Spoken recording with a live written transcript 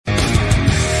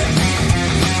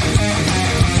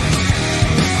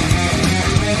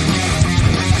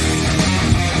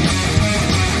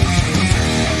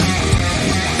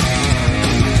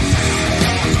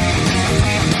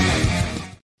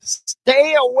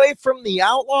away from the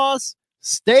Outlaws.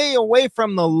 Stay away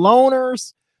from the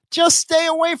loners. Just stay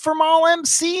away from all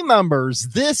MC members.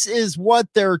 This is what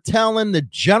they're telling the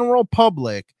general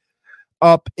public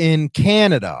up in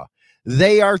Canada.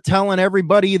 They are telling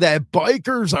everybody that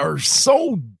bikers are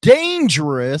so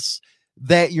dangerous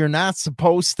that you're not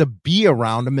supposed to be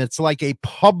around them. It's like a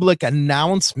public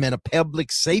announcement, a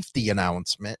public safety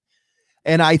announcement.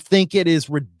 And I think it is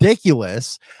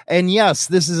ridiculous. And yes,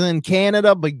 this is in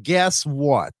Canada, but guess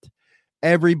what?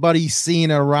 Everybody's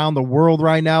seeing it around the world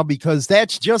right now because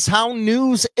that's just how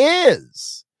news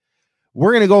is.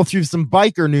 We're going to go through some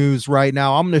biker news right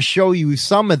now. I'm going to show you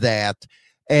some of that.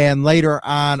 And later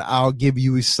on, I'll give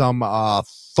you some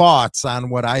thoughts on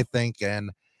what I think.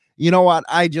 And you know what?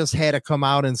 I just had to come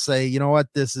out and say, you know what?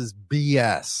 This is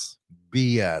BS.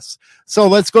 BS. So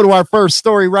let's go to our first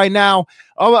story right now.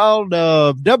 WTKR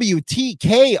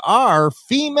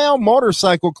Female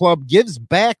Motorcycle Club gives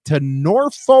back to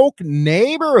Norfolk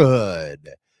neighborhood.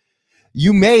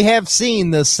 You may have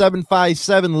seen the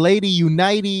 757 Lady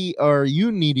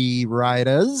Unity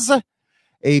Riders,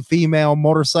 a female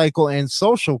motorcycle and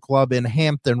social club in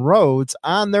Hampton Roads,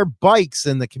 on their bikes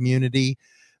in the community.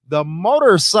 The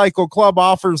motorcycle club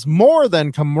offers more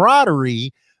than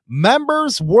camaraderie.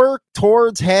 Members work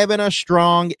towards having a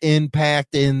strong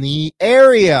impact in the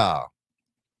area.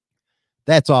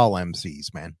 That's all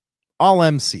MCs, man. All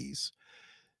MCs.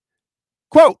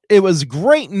 Quote, it was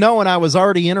great knowing I was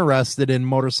already interested in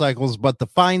motorcycles, but to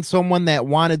find someone that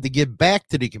wanted to give back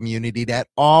to the community, that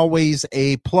always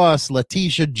a plus.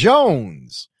 Letitia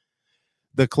Jones,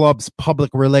 the club's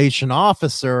public relation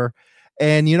officer.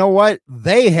 And you know what?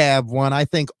 They have one. I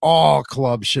think all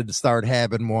clubs should start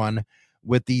having one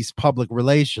with these public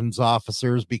relations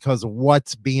officers because of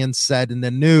what's being said in the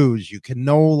news. You can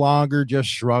no longer just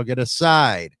shrug it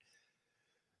aside.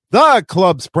 The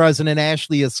club's president,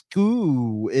 Ashley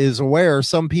Askew, is aware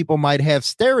some people might have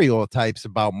stereotypes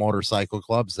about motorcycle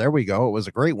clubs. There we go. It was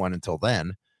a great one until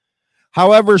then.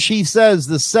 However, she says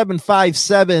the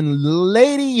 757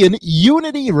 Lady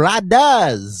Unity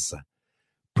Riders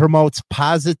promotes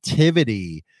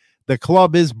positivity. The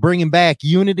club is bringing back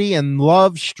unity and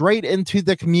love straight into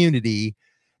the community.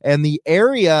 And the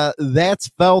area that's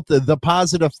felt the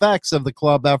positive effects of the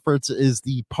club efforts is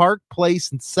the Park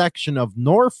Place section of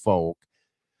Norfolk.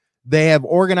 They have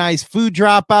organized food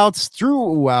dropouts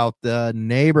throughout the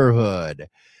neighborhood.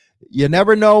 You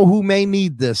never know who may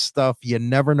need this stuff. You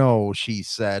never know, she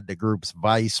said, the group's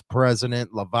vice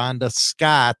president, Lavonda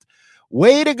Scott.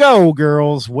 Way to go,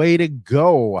 girls. Way to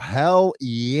go. Hell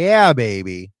yeah,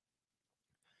 baby.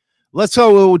 Let's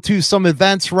go to some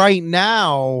events right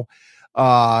now.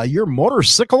 Your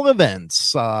motorcycle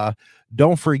events.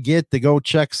 Don't forget to go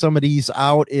check some of these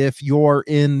out if you're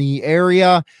in the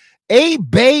area. A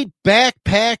Bait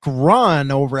Backpack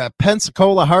Run over at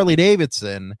Pensacola Harley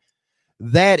Davidson.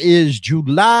 That is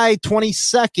July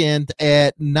 22nd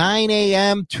at 9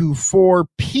 a.m. to 4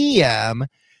 p.m.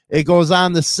 It goes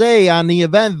on to say on the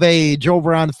event page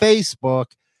over on Facebook,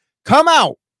 come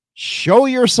out, show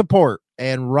your support,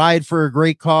 and ride for a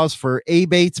great cause for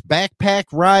A-Bait's Backpack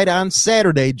Ride on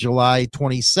Saturday, July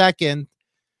 22nd.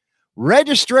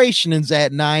 Registration is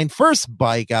at 9. First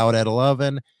bike out at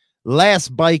 11.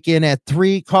 Last bike in at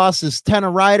 3. Cost is 10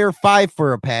 a rider, 5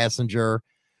 for a passenger.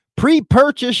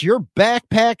 Pre-purchase your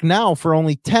backpack now for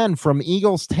only 10 from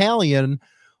Eagles Talion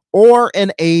or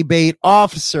an A-Bait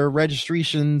officer.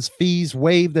 Registration's fees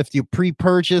waived if you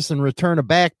pre-purchase and return a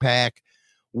backpack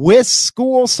with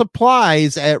school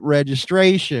supplies at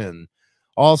registration.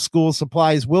 All school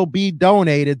supplies will be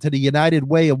donated to the United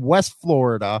Way of West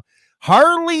Florida.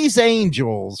 Harley's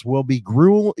Angels will be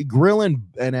grilling,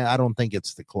 and I don't think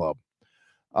it's the club.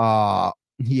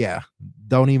 Yeah,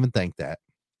 don't even think that.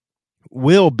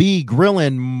 Will be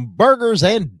grilling burgers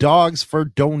and dogs for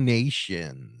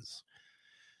donations.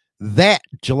 That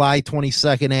July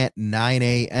 22nd at 9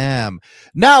 a.m.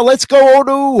 Now let's go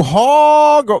to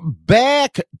Hog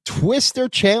Back Twister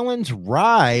Challenge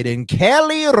Ride in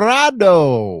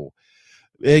Colorado.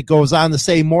 It goes on to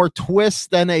say more twists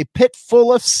than a pit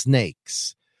full of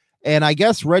snakes. And I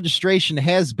guess registration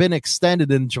has been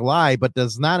extended in July, but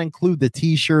does not include the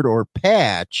t-shirt or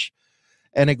patch.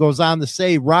 And it goes on to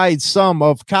say ride some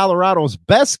of Colorado's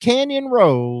best canyon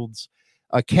roads,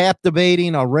 a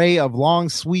captivating array of long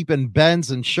sweeping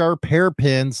bends and sharp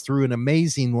hairpins through an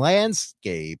amazing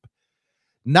landscape.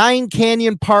 9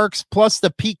 canyon parks plus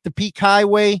the peak-to-peak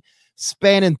highway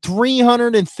spanning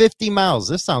 350 miles.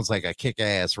 This sounds like a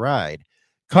kick-ass ride.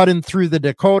 Cutting through the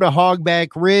Dakota Hogback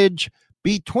Ridge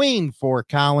between Fort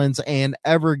Collins and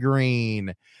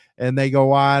Evergreen. and they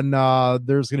go on,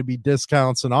 there's going to be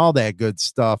discounts and all that good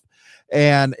stuff.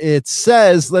 And it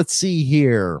says, let's see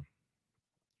here,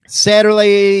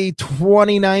 Saturday,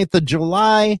 29th of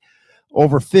July,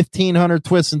 over 1,500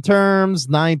 twists and turns,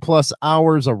 9+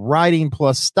 hours of riding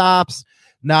plus stops.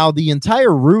 Now, the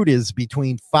entire route is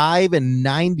between 5 and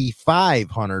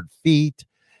 9,500 feet,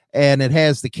 and it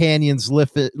has the canyons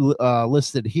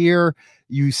listed here.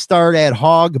 You start at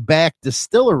Hogback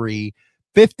Distillery,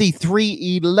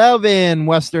 5311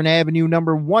 Western Avenue,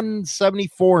 number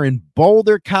 174 in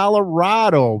Boulder,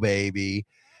 Colorado, baby.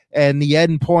 And the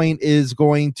end point is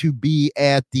going to be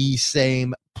at the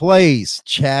same place.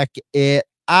 Check it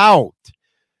out.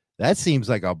 That seems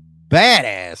like a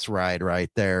badass ride right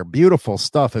there. Beautiful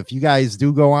stuff. If you guys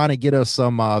do go on and get us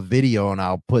some video, and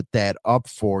I'll put that up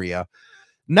for you.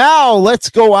 Now let's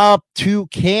go up to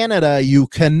Canada, you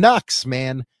Canucks,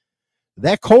 man.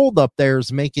 That cold up there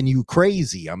is making you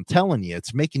crazy. I'm telling you,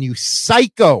 it's making you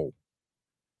psycho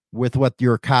with what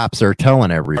your cops are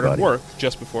telling everybody. Work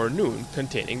just before noon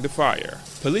containing the fire.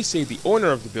 Police say the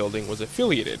owner of the building was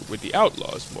affiliated with the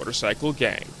Outlaws motorcycle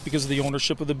gang. Because of the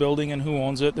ownership of the building and who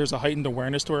owns it, there's a heightened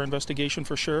awareness to our investigation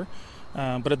for sure.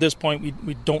 But at this point,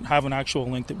 we don't have an actual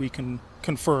link that we can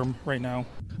confirm right now.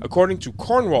 According to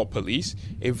Cornwall police,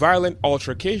 a violent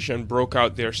altercation broke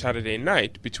out there Saturday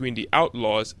night between the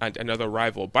Outlaws and another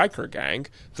rival biker gang,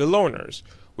 the Loners,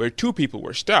 where 2 people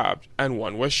were stabbed and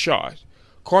 1 was shot.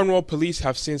 Cornwall police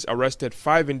have since arrested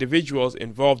 5 individuals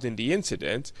involved in the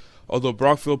incident. Although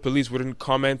Brockville police wouldn't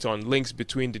comment on links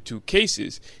between the 2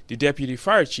 cases, the deputy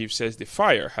fire chief says the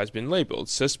fire has been labeled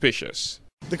suspicious.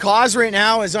 The cause right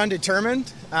now is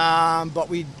undetermined, but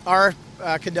we are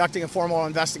conducting a formal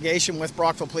investigation with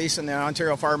Brockville Police, and the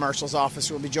Ontario Fire Marshal's office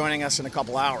who will be joining us in a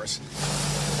couple hours.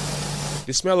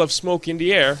 The smell of smoke in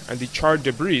the air and the charred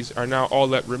debris are now all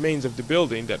that remains of the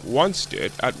building that once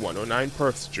stood at 109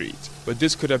 Perth Street. But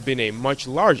this could have been a much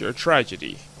larger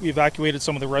tragedy. We evacuated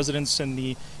some of the residents in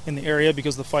the area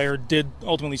because the fire did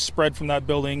ultimately spread from that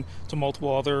building to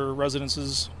multiple other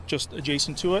residences just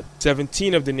adjacent to it.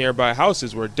 17 of the nearby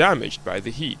houses were damaged by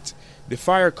the heat. The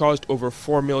fire caused over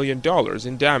 $4 million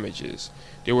in damages.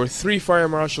 There were 3 fire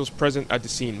marshals present at the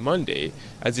scene Monday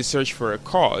as they searched for a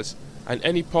cause, and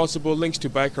any possible links to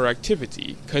biker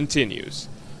activity continues.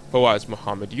 Fawaz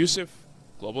Muhammad Yusuf,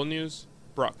 Global News,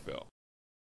 Brockville.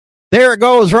 There it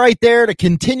goes right there, the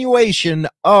continuation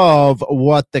of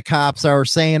what the cops are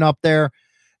saying up there.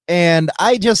 And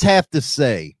I just have to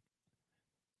say,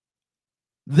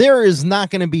 there is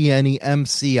not going to be any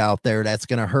MC out there that's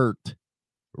going to hurt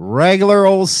regular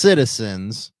old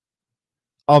citizens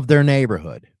of their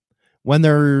neighborhood. When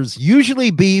there's usually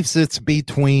beefs, it's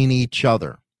between each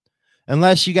other.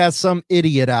 Unless you got some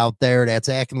idiot out there that's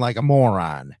acting like a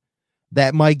moron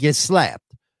that might get slapped.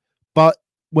 But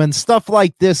when stuff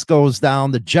like this goes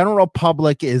down, the general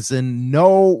public is in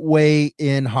no way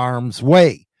in harm's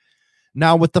way.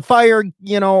 Now, with the fire,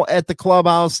 at the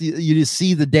clubhouse, you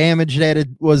see the damage that it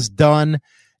was done,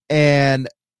 and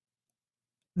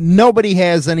nobody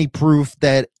has any proof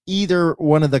that either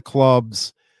one of the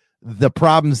clubs, the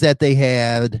problems that they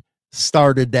had,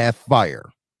 started that fire.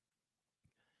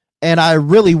 And I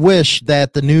really wish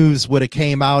that the news would have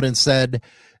came out and said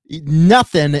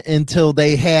nothing until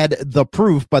they had the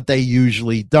proof, but they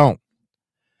usually don't.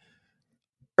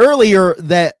 Earlier,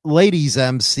 that ladies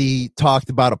MC talked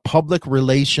about a public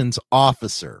relations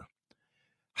officer.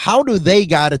 How do they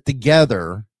got it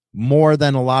together more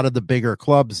than a lot of the bigger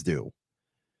clubs do?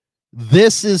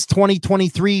 This is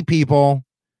 2023, people.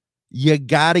 You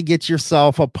got to get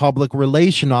yourself a public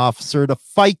relation officer to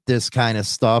fight this kind of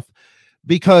stuff.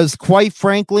 Because quite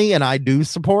frankly, and I do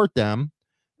support them,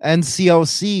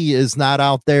 NCOC is not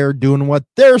out there doing what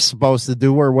they're supposed to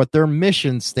do, or what their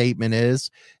mission statement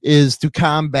is to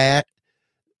combat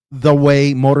the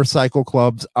way motorcycle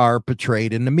clubs are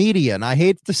portrayed in the media. And I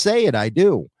hate to say it, I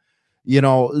do.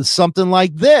 Something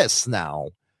like this now,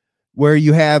 where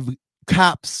you have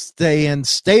cops saying,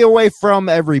 stay away from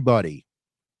everybody.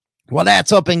 Well,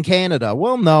 that's up in Canada.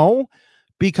 Well, no,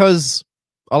 because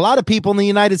a lot of people in the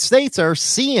United States are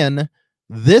seeing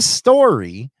this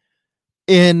story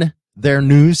in their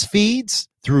news feeds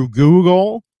through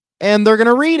Google, and they're going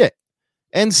to read it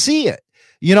and see it.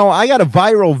 I got a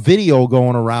viral video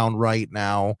going around right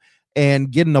now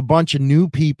and getting a bunch of new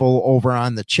people over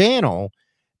on the channel.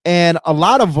 And a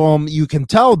lot of them, you can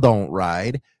tell, don't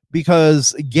ride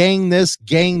because gang this,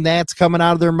 gang that's coming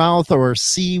out of their mouth, or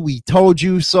see, we told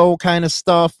you so kind of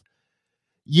stuff.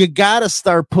 You got to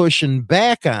start pushing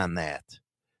back on that.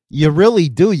 You really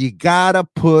do. You got to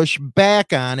push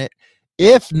back on it.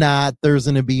 If not, there's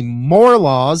going to be more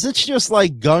laws. It's just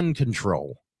like gun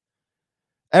control.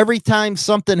 Every time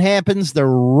something happens, they're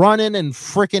running and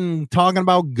freaking talking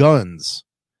about guns.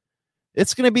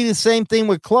 It's going to be the same thing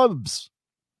with clubs.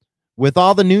 With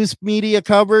all the news media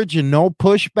coverage and no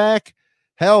pushback,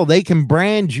 hell, they can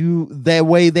brand you that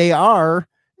way they are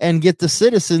and get the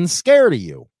citizens scared of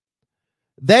you.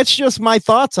 That's just my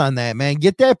thoughts on that, man.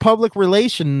 Get that public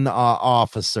relation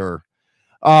officer.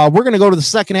 We're going to go to the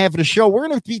second half of the show. We're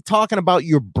going to be talking about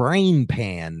your brain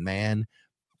pan, man.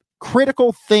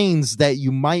 Critical things that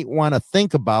you might want to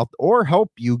think about or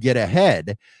help you get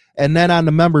ahead. And then on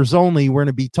the members only, we're going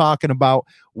to be talking about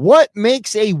what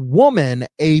makes a woman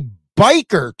a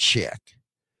biker chick.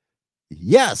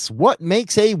 Yes, what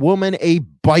makes a woman a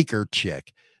biker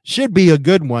chick? Should be a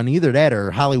good one. Either that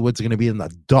or Hollywood's going to be in the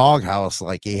doghouse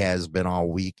like he has been all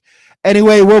week.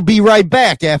 Anyway, we'll be right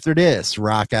back after this.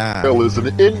 Rock on. Is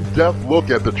an in-depth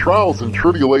look at the trials and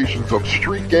tribulations of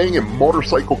street gang and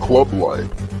motorcycle club life.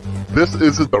 This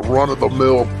isn't the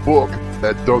run-of-the-mill book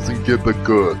that doesn't give the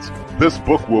goods. This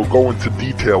book will go into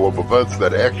detail of events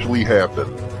that actually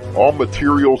happened. All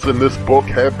materials in this book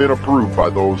have been approved by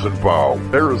those involved.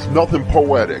 There is nothing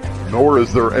poetic, nor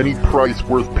is there any price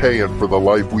worth paying for the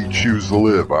life we choose to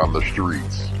live on the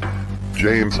streets.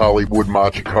 James Hollywood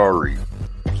Machikari,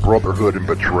 Brotherhood and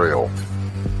Betrayal.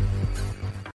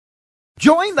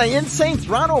 Join the Insane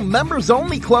Throttle Members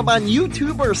Only Club on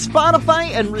YouTube or Spotify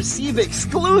and receive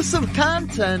exclusive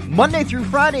content Monday through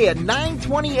Friday at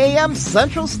 9:20 a.m.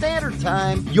 Central Standard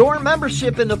Time. Your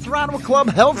membership in the Throttle Club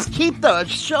helps keep the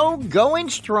show going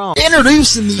strong.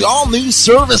 Introducing the all-new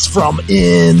service from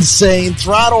Insane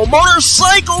Throttle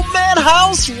Motorcycle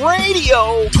Madhouse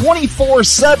Radio.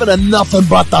 24/7 and nothing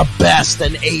but the best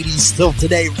in 80s till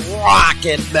today rock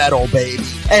and metal, baby.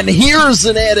 And here's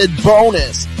an added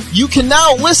bonus. You can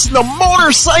now listen to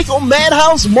Motorcycle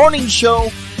Madhouse Morning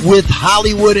Show with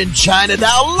Hollywood and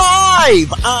Chinatown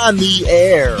live on the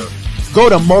air. Go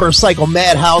to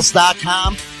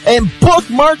motorcyclemadhouse.com and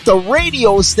bookmark the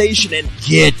radio station and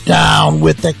get down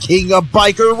with the king of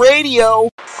biker radio.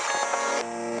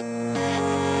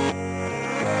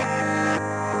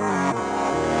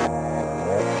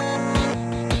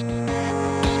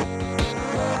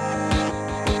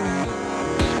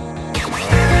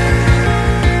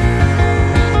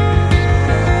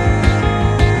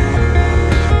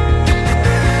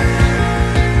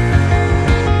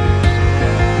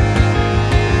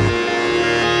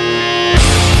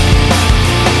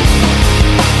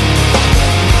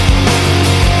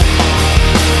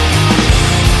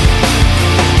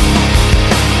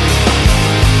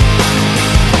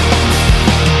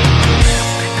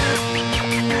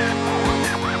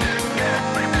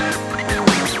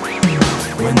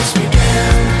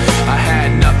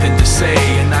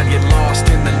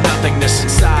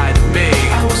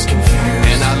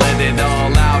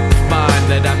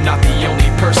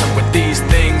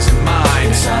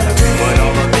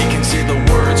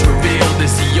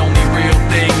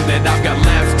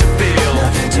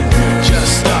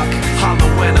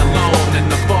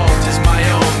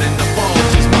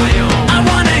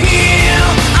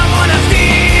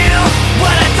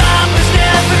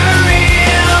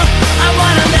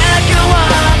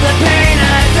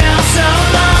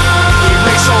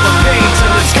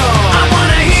 Let's go.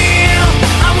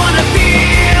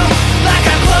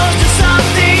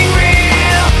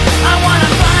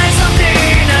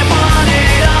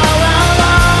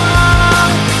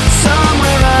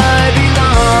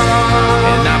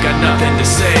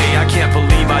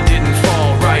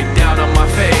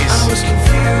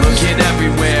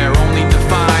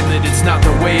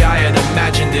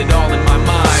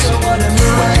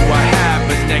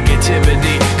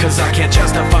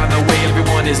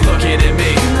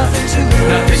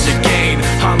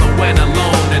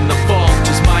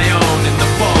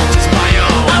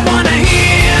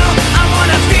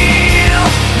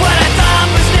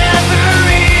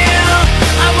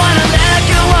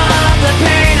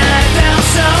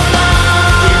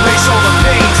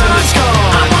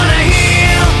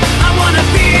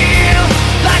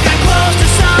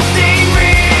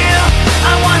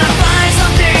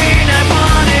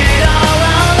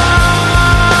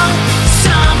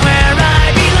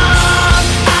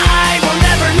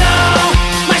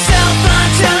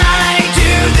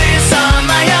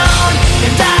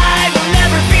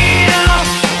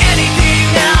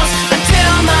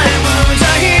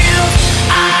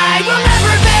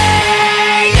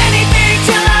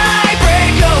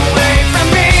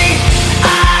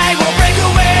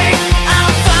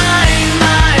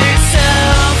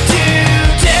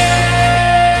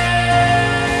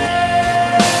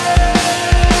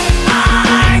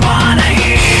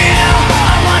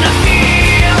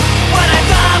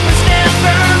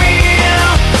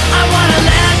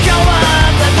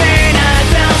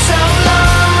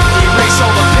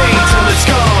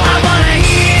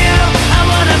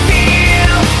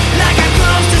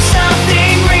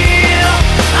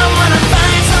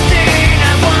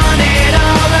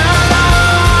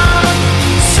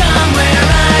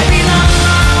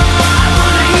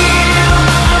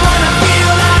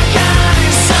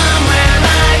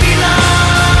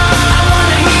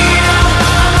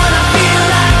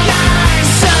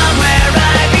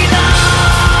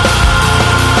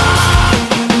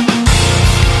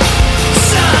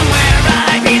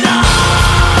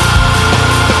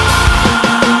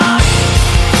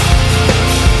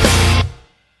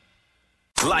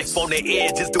 the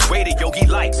edge is the way that yogi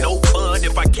life. No fun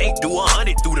if I can't do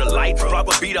 100 through the light.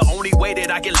 Probably the only way that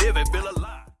I can live and feel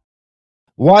alive.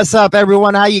 What's up,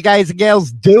 everyone? How you guys and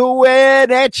gals doing?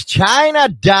 It's China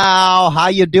Doll. How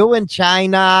you doing,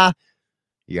 China?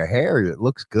 Your hair, it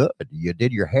looks good. You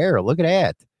did your hair. Look at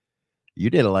that. You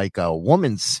did like a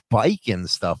woman's spike and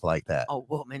stuff like that. A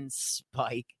woman's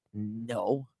spike?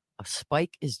 No. A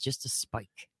spike is just a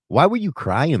spike. Why were you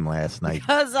crying last night?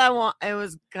 Because I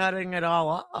was cutting it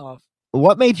all off.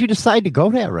 What made you decide to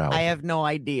go that route? I have no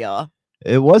idea.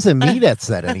 It wasn't me that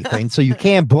said anything, so you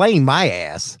can't blame my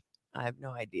ass. I have no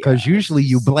idea. Because usually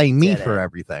you blame me for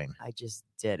everything. I just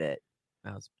did it.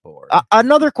 I was bored.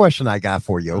 Another question I got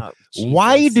for you. Oh,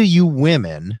 why do you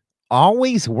women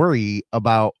always worry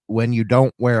about when you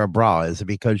don't wear a bra? Is it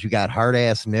because you got hard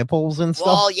ass nipples and stuff?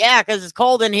 Well, yeah, because it's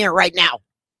cold in here right now.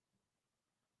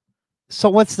 So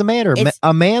what's the matter?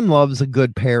 A man loves a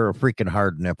good pair of freaking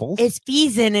hard nipples. It's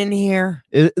freezing in here.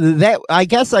 That I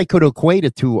guess I could equate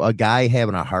it to a guy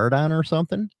having a hard on or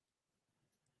something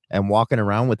and walking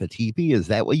around with a teepee. Is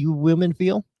that what you women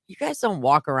feel? You guys don't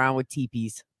walk around with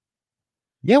teepees.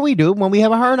 Yeah, we do when we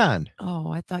have a hard on.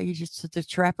 Oh, I thought you just put the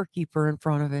trapper keeper in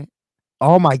front of it.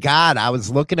 Oh my God, I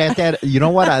was looking at that. You know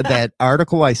what? That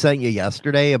article I sent you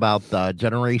yesterday about the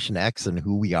Generation X and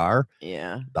who we are.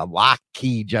 Yeah. The lock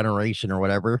key generation or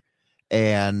whatever.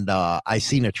 And I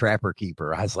seen a trapper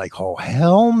keeper. I was like, oh,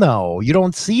 hell no. You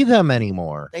don't see them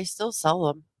anymore. They still sell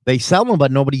them. They sell them,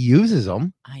 but nobody uses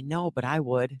them. I know, but I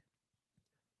would.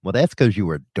 Well, that's because you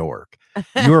were a dork.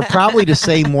 You were probably the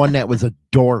same one that was a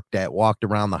dork that walked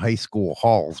around the high school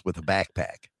halls with a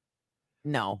backpack.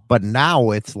 No. But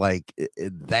now it's like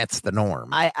that's the norm.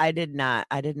 I did not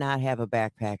have a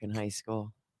backpack in high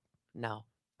school. No.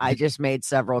 I just made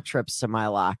several trips to my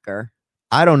locker.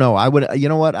 I don't know. I would, you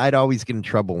know what? I'd always get in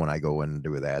trouble when I go in and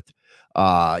do that.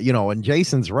 And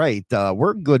Jason's right.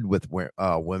 We're good with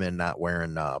women not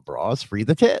wearing bras. Free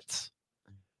the tits.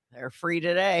 They're free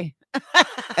today.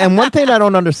 And one thing I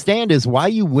don't understand is why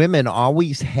you women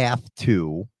always have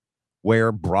to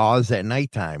wear bras at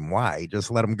nighttime. Why?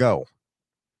 Just let them go.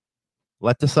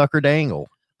 Let the sucker dangle.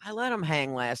 I let them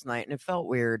hang last night and it felt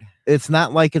weird. It's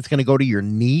not like it's going to go to your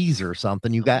knees or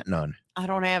something. You got none. I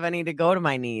don't have any to go to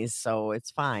my knees, so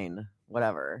it's fine.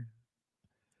 Whatever.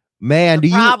 Man,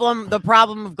 the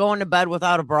problem of going to bed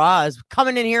without a bra is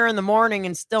coming in here in the morning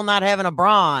and still not having a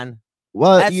bra on.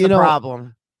 Well, that's the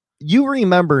problem. You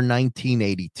remember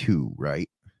 1982, right?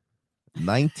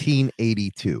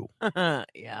 1982.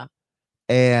 Yeah.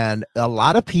 And a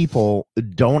lot of people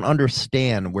don't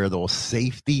understand where those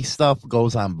safety stuff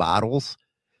goes on bottles.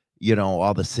 You know,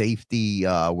 all the safety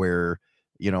where,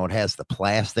 it has the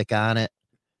plastic on it.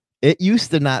 It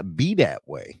used to not be that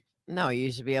way. No, you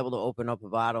used to be able to open up a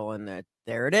bottle and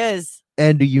there it is.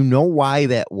 And do you know why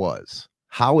that was?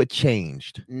 How it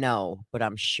changed? No, but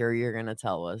I'm sure you're going to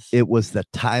tell us. It was the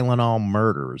Tylenol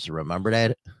murders. Remember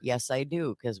that? Yes, I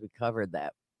do, because we covered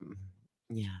that.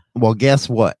 Yeah. Well, guess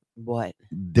what? What?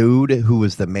 Dude who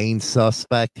was the main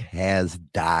suspect has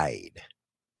died.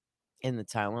 In the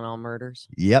Tylenol murders?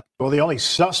 Yep. Well, the only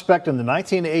suspect in the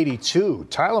 1982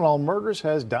 Tylenol murders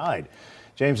has died.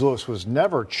 James Lewis was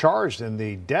never charged in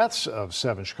the deaths of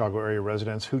 7 Chicago area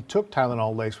residents who took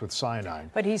Tylenol laced with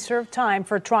cyanide. But he served time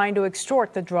for trying to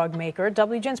extort the drug maker.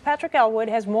 WGN's Patrick Elwood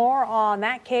has more on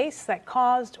that case that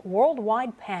caused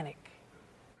worldwide panic.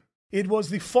 It was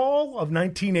the fall of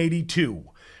 1982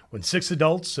 when 6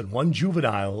 adults and 1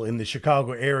 juvenile in the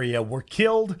Chicago area were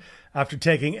killed after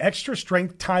taking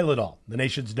extra-strength Tylenol, the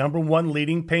nation's #1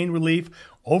 leading pain relief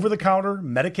over-the-counter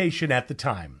medication at the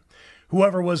time.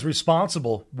 Whoever was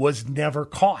responsible was never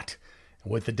caught.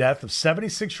 And with the death of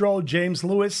 76-year-old James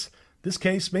Lewis, this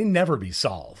case may never be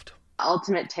solved.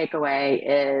 Ultimate takeaway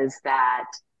is that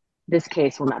this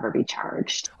case will never be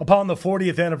charged. Upon the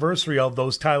 40th anniversary of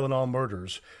those Tylenol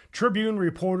murders, Tribune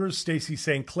reporters Stacey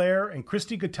St. Clair and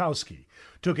Christy Gutowski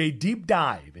took a deep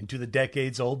dive into the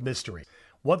decades-old mystery.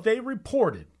 What they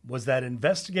reported was that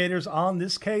investigators on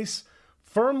this case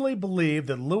firmly believed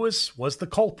that Lewis was the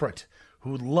culprit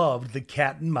who loved the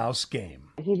cat-and-mouse game.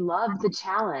 He loved the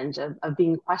challenge of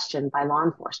being questioned by law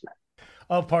enforcement.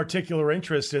 Of particular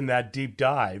interest in that deep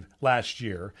dive last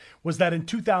year was that in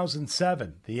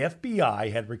 2007, the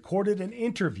FBI had recorded an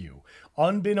interview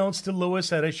unbeknownst to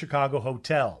Lewis at a Chicago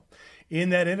hotel.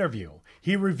 In that interview,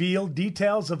 he revealed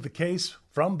details of the case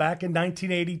from back in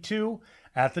 1982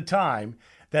 at the time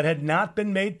that had not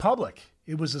been made public.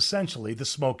 It was essentially the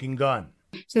smoking gun.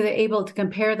 So they're able to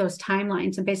compare those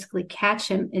timelines and basically catch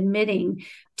him admitting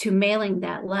to mailing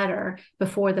that letter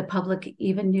before the public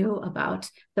even knew about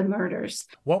the murders.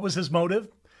 What was his motive?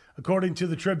 According to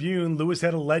the Tribune, Lewis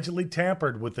had allegedly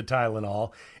tampered with the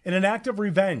Tylenol in an act of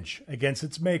revenge against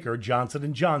its maker,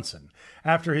 Johnson & Johnson,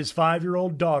 after his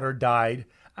 5-year-old daughter died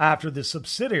after the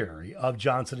subsidiary of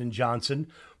Johnson & Johnson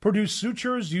produced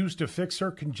sutures used to fix her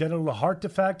congenital heart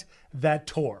defect that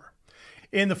tore.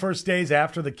 In the first days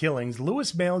after the killings,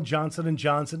 Lewis mailed Johnson &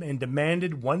 Johnson and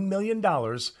demanded $1 million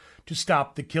to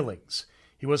stop the killings.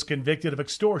 He was convicted of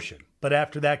extortion, but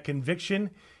after that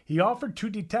conviction, he offered 2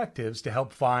 detectives to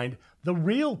help find the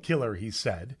real killer, he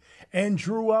said, and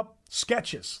drew up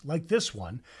sketches like this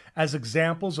one as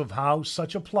examples of how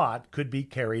such a plot could be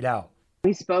carried out.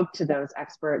 We spoke to those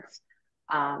experts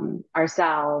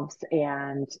ourselves,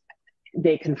 and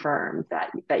they confirmed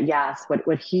that yes,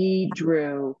 what he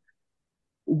drew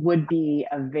would be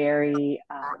a very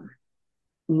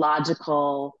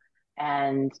logical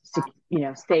and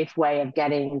safe way of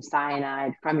getting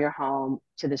cyanide from your home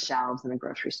to the shelves in the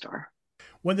grocery store.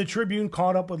 When the Tribune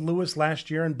caught up with Lewis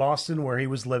last year in Boston, where he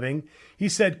was living, he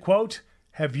said, quote,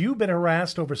 "Have you been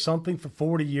harassed over something for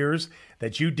 40 years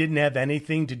that you didn't have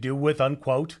anything to do with,"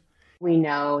 unquote? We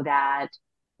know that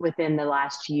within the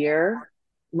last year,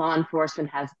 law enforcement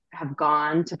have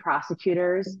gone to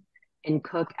prosecutors in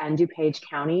Cook and DuPage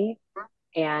County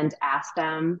and asked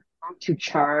them to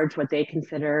charge what they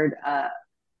considered a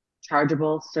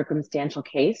chargeable circumstantial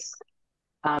case.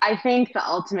 I think the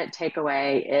ultimate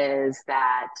takeaway is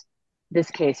that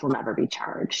this case will never be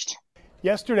charged.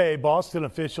 Yesterday, Boston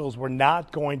officials were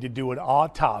not going to do an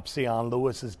autopsy on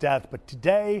Lewis's death, but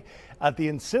today, at the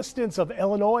insistence of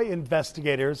Illinois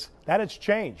investigators, that has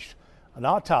changed. An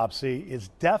autopsy is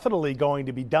definitely going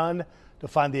to be done to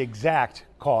find the exact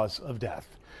cause of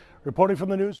death. Reporting from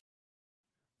the news.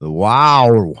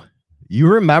 Wow. You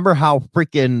remember how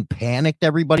freaking panicked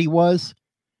everybody was?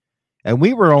 And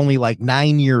we were only like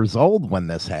 9 years old when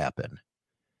this happened.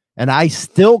 And I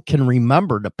still can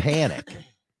remember the panic.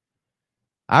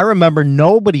 I remember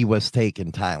nobody was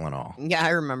taking Tylenol. Yeah, I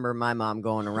remember my mom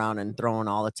going around and throwing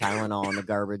all the Tylenol in the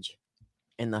garbage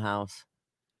in the house.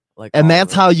 And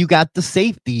that's how you got the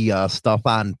safety stuff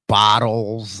on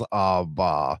bottles of,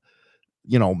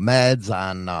 meds,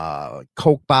 on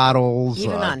Coke bottles,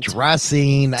 on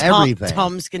dressing, everything.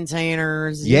 Tums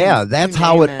containers. Yeah, that's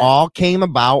how it all came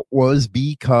about, was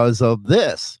because of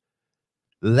this.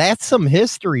 That's some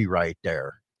history right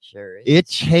there. Sure is. It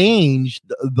changed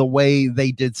the way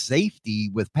they did safety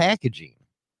with packaging.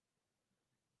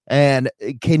 And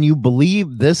can you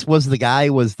believe this was the guy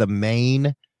who was the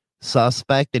main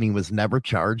suspect and he was never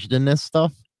charged in this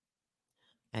stuff?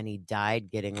 And he died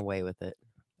getting away with it.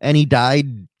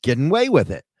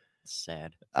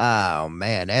 Sad. Oh,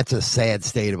 man, that's a sad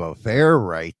state of affair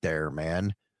right there,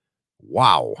 man.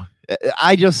 Wow.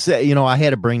 I just say, I had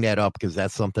to bring that up because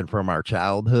that's something from our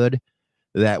childhood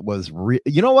that was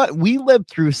you know what? We lived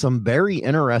through some very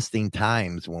interesting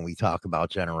times when we talk about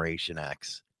Generation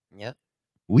X. Yep.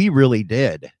 We really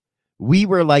did. We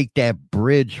were like that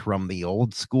bridge from the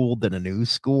old school to the new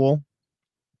school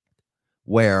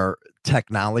where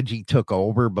technology took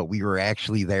over, but we were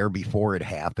actually there before it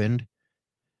happened.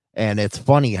 And it's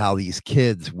funny how these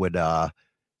kids would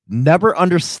never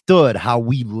understood how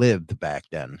we lived back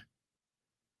then.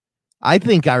 I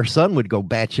think our son would go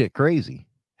batshit crazy.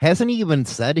 Hasn't he even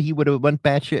said he would have went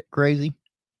batshit crazy?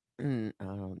 I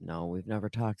don't know. We've never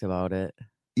talked about it.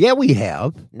 Yeah, we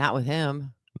have. Not with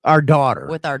him. Our daughter.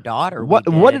 With our daughter. What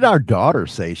did our daughter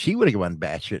say? She would have went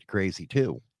batshit crazy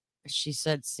too. She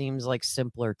said seems like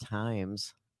simpler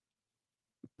times.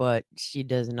 But she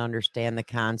doesn't understand the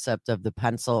concept of the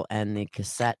pencil and the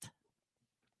cassette.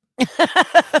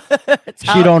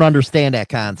 She don't understand that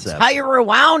concept. How you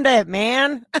rewound it,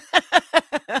 man.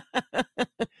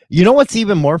 You know what's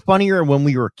even more funnier? When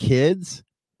we were kids,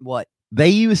 what they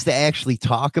used to actually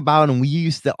talk about, and we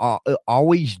used to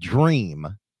always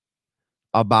dream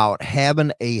about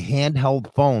having a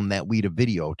handheld phone that we'd a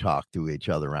video talk to each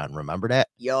other on. Remember that?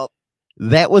 Yup.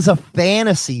 That was a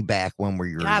fantasy back when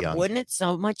we were young. Wouldn't it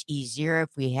so much easier if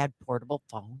we had portable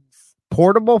phones?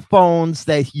 Portable phones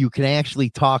that you can actually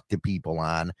talk to people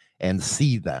on and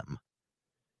see them.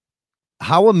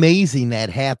 How amazing that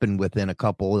happened within a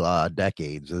couple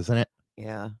decades, isn't it?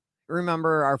 Yeah.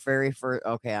 Remember our very first,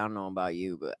 okay, I don't know about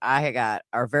you, but I got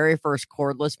our very first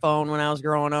cordless phone when I was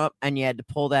growing up, and you had to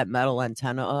pull that metal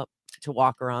antenna up to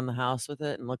walk around the house with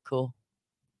it and look cool.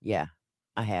 Yeah,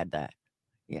 I had that.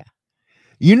 Yeah.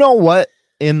 You know what?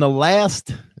 In the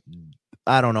last,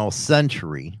 I don't know,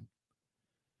 century,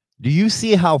 do you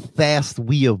see how fast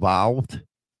we evolved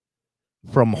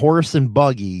from horse and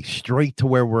buggy straight to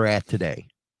where we're at today?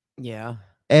 Yeah.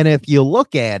 And if you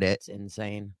look at it, it's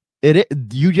insane.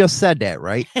 You just said that,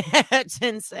 right? It's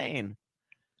insane.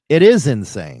 It is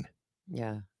insane.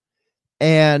 Yeah.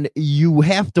 And you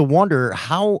have to wonder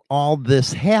how all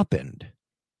this happened.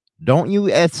 Don't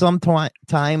you at some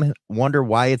time wonder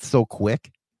why it's so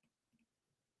quick?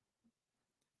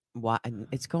 Why?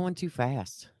 It's going too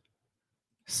fast.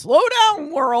 Slow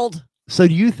down, world. So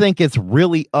do you think it's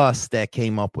really us that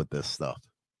came up with this stuff?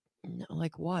 No,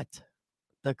 like what?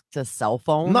 The cell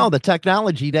phone? No, the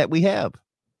technology that we have.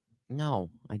 No,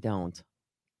 I don't.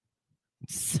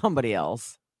 Somebody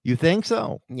else. You think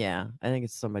so? Yeah, I think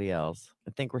it's somebody else.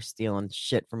 I think we're stealing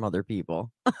shit from other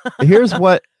people. Here's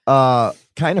what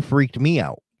kind of freaked me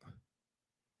out.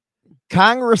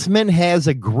 Congressman has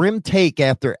a grim take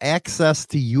after access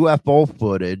to UFO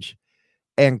footage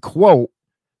and quote,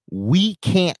 "We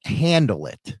can't handle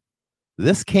it."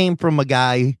 This came from a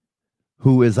guy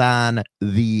who is on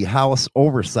the House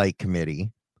Oversight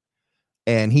Committee,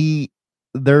 and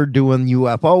they're doing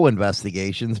UFO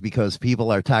investigations because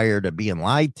people are tired of being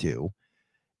lied to.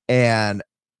 And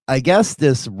I guess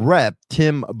this rep,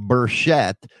 Tim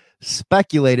Burchett,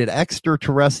 speculated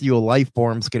extraterrestrial life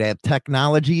forms could have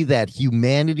technology that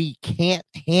humanity can't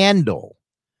handle.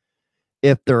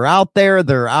 If they're out there,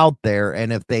 they're out there.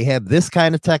 And if they have this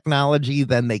kind of technology,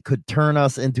 then they could turn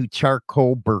us into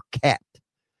charcoal briquette.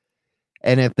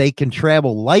 And if they can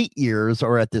travel light years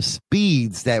or at the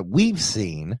speeds that we've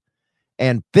seen,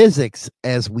 and physics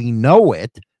as we know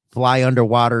it, fly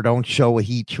underwater, don't show a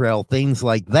heat trail, things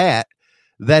like that,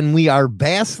 then we are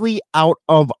vastly out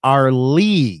of our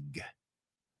league.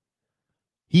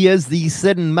 He is the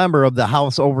sitting member of the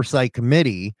House Oversight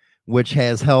Committee, which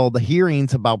has held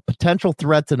hearings about potential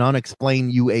threats and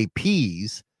unexplained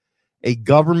UAPs, a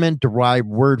government-derived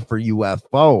word for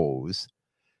UFOs.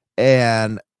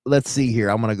 And let's see here.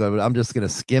 I'm just going to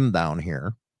skim down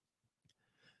here.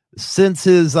 Since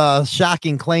his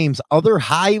shocking claims, other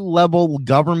high-level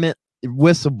government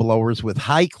whistleblowers with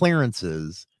high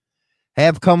clearances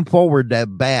have come forward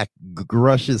that back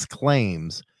Grush's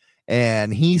claims.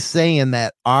 And he's saying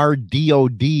that our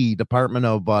DOD, Department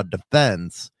of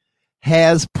Defense,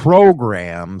 has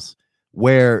programs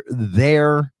where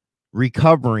they're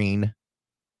recovering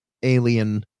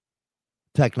alien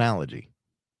technology.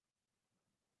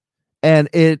 And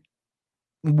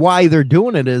why they're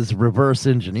doing it is reverse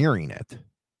engineering it.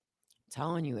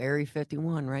 Telling you, Area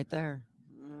 51 right there.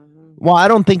 Well, I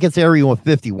don't think it's Area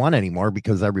 51 anymore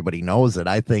because everybody knows it.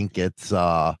 I think it's,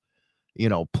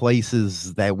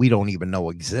 places that we don't even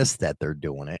know exist that they're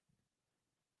doing it.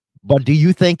 But do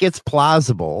you think it's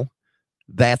plausible?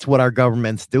 That's what our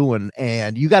government's doing.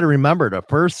 And you got to remember the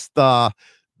first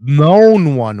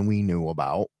known one we knew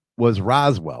about was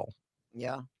Roswell.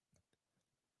 Yeah.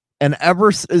 And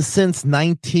ever since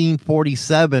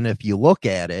 1947, if you look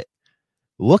at it,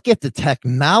 look at the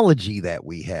technology that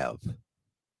we have.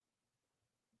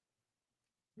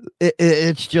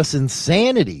 It's just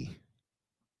insanity.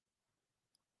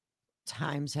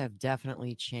 Times have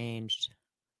definitely changed.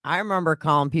 I remember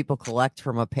calling people collect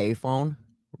from a payphone.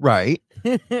 Right.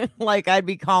 Like I'd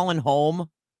be calling home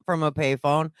from a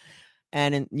payphone.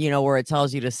 And, where it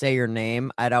tells you to say your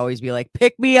name, I'd always be like,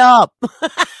 pick me up.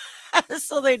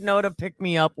 So they'd know to pick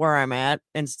me up where I'm at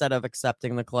instead of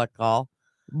accepting the collect call.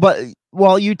 But,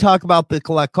 well, you talk about the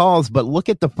collect calls, but look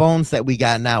at the phones that we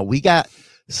got now. We got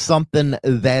something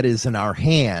that is in our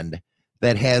hand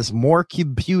that has more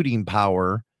computing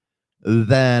power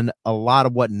than a lot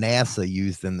of what NASA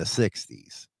used in the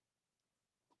 60s.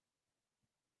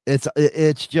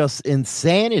 It's just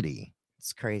insanity.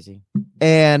 It's crazy.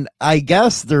 And I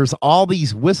guess there's all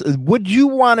these would you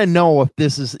want to know if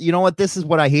this is, this is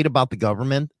what I hate about the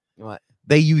government? What?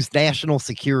 They use national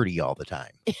security all the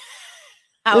time.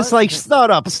 It's like, shut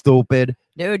up, stupid.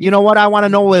 Dude, you know what? I want to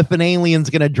know if an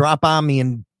alien's going to drop on me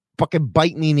and fucking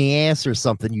bite me in the ass or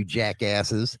something, you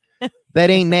jackasses. That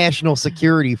ain't national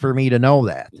security for me to know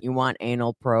that. You want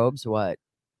anal probes? What?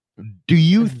 Do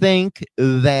you think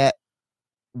that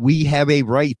we have a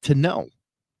right to know?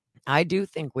 I do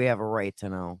think we have a right to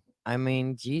know. I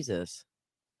mean, Jesus.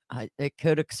 It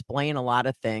could explain a lot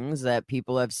of things that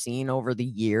people have seen over the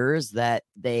years that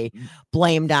they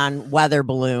blamed on weather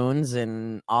balloons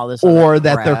and all this. Or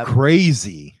that they're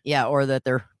crazy. Yeah, or that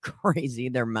they're crazy.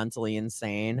 They're mentally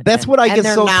insane. That's what I get. And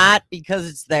they're not because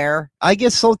it's there. I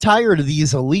get so tired of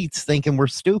these elites thinking we're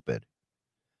stupid.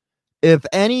 If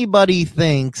anybody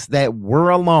thinks that we're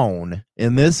alone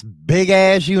in this big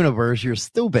ass universe, you're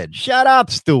stupid. Shut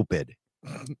up, stupid.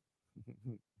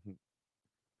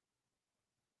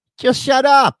 Just shut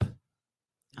up.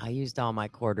 I used all my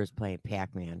quarters playing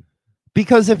Pac-Man.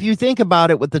 Because if you think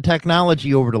about it with the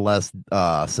technology over the last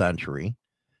century,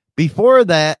 before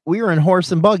that, we were in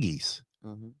horse and buggies.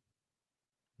 Mm-hmm.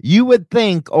 You would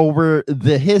think over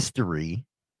the history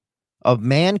of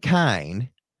mankind,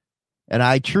 and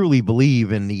I truly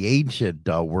believe in the ancient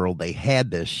world, they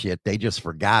had this shit. They just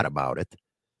forgot about it.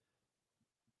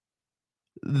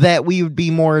 That we would be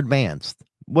more advanced.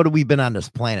 What have we been on this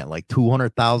planet? Like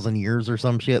 200,000 years or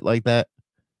some shit like that?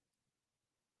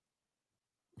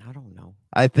 I don't know.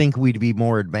 I think we'd be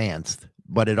more advanced,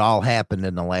 but it all happened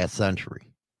in the last century.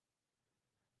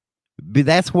 But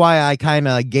that's why I kind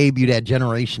of gave you that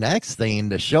Generation X thing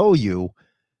to show you,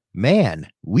 man,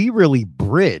 we really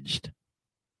bridged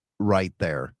right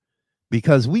there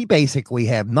because we basically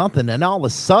have nothing. And all of a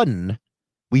sudden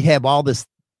we have all this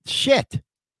shit.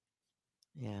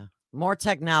 Yeah. More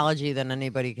technology than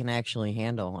anybody can actually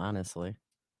handle, honestly.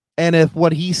 And if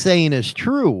what he's saying is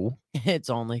true, it's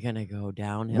only going to go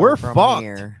downhill. We're from fucked.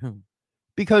 Here.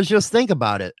 Because just think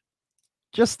about it.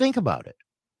 Just think about it.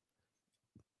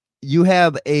 You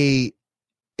have a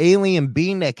alien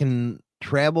being that can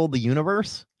travel the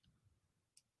universe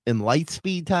in light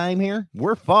speed time here.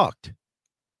 We're fucked.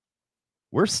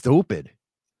 We're stupid.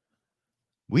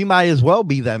 We might as well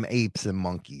be them apes and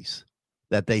monkeys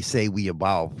that they say we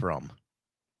evolved from.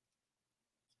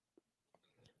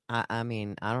 I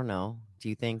mean, I don't know. Do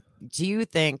you think,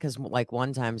 because like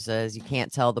one time says you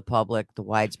can't tell the public the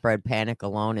widespread panic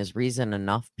alone is reason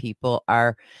enough people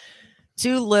are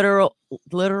too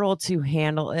literal to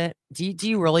handle it? Do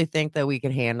you really think that we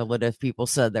could handle it if people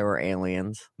said there were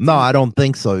aliens? No, I don't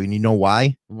think so. And you know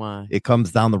why? Why? It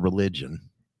comes down to religion.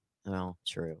 Well,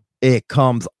 true. It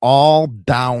comes all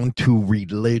down to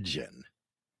religion.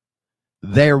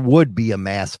 There would be a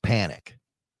mass panic.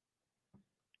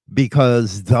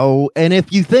 Because and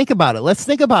if you think about it, let's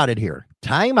think about it here.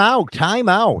 Time out. I'm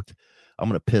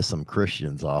going to piss some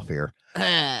Christians off here.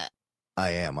 I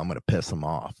am. I'm going to piss them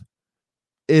off.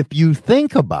 If you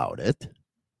think about it,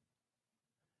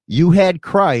 you had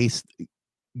Christ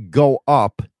go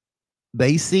up.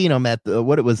 They seen him at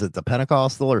the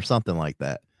Pentecostal or something like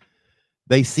that.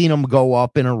 They seen him go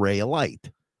up in a ray of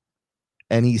light.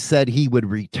 And he said he would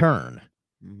return.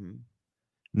 Mm-hmm.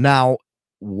 Now,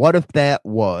 what if that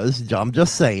was, I'm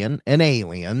just saying, an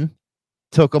alien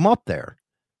took him up there?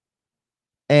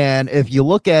 And if you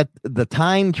look at the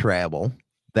time travel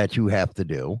that you have to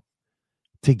do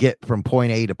to get from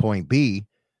point A to point B,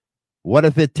 what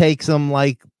if it takes them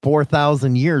like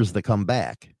 4,000 years to come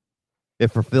back? It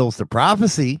fulfills the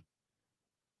prophecy,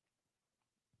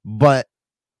 but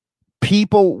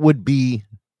people would be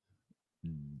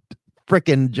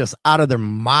freaking just out of their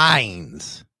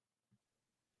minds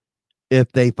if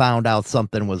they found out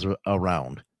something was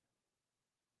around.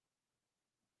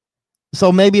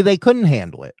 So maybe they couldn't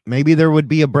handle it. Maybe there would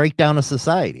be a breakdown of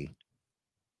society.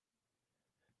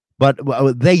 But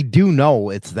they do know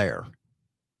it's there.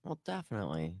 Well,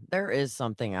 definitely. There is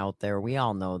something out there. We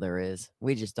all know there is.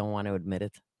 We just don't want to admit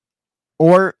it.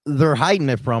 Or they're hiding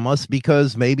it from us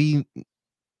because maybe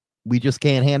we just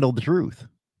can't handle the truth.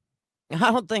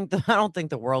 I don't think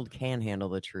the world can handle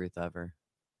the truth ever.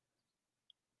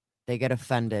 They get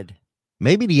offended.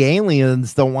 Maybe the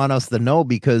aliens don't want us to know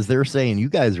because they're saying you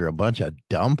guys are a bunch of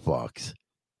dumb fucks.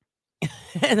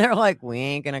 And they're like, we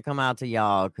ain't going to come out to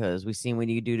y'all because we seen what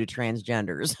you do to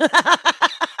transgenders.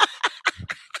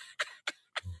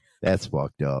 That's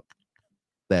fucked up.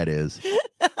 That is.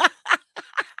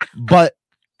 But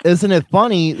isn't it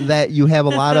funny that you have a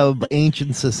lot of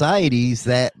ancient societies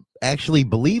that actually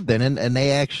believed in it and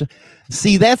they actually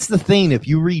see, that's the thing. If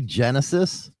you read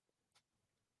Genesis,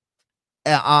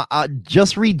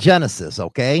 just read Genesis,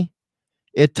 okay?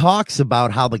 It talks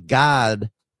about how the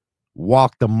God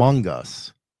walked among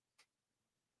us.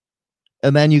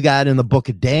 And then you got in the book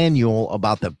of Daniel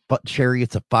about the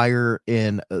chariots of fire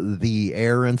in the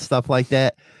air and stuff like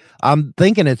that. I'm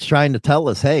thinking it's trying to tell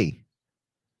us, hey,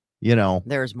 you know,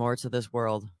 there's more to this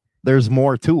world. There's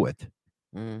more to it.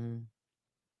 Mm-hmm.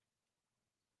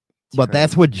 But crazy.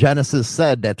 That's what Genesis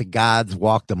said, that the gods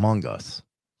walked among us.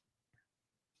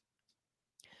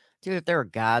 Dude, if there were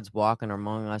gods walking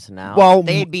among us now, well,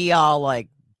 they'd be all like,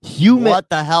 what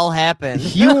the hell happened?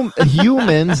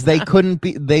 Humans, they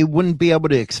wouldn't be able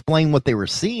to explain what they were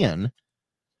seeing.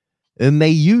 And they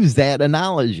used that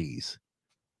analogies.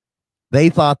 They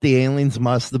thought the aliens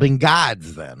must have been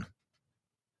gods then.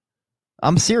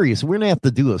 I'm serious. We're going to have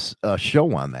to do a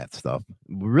show on that stuff.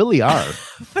 We really are.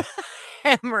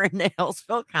 Hammer and nails.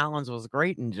 Phil Collins was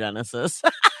great in Genesis.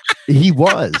 He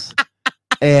was.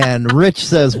 And Rich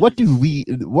says, what do we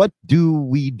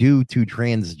do to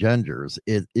transgenders?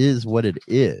 It is what it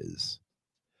is.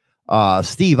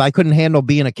 Steve, I couldn't handle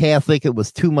being a Catholic. It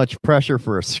was too much pressure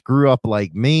for a screw up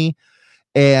like me.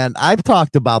 And I've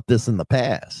talked about this in the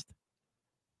past.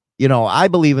 I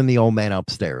believe in the old man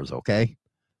upstairs, okay?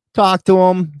 Talk to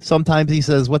him. Sometimes he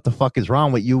says, what the fuck is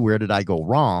wrong with you? Where did I go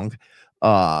wrong?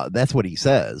 That's what he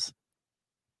says.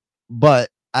 But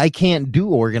I can't do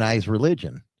organized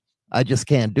religion. I just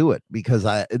can't do it because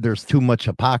there's too much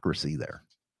hypocrisy there.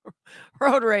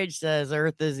 Road Rage says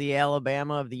Earth is the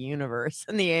Alabama of the universe,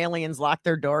 and the aliens lock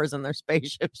their doors in their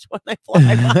spaceships when they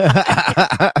fly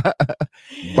by.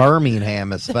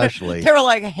 Birmingham, especially. They were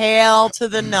like, hail to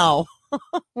the no.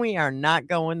 We are not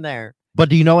going there. But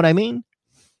do you know what I mean?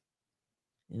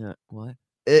 Yeah, what?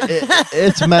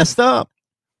 It's messed up.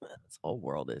 This whole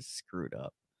world is screwed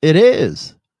up. It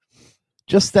is.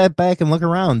 Just step back and look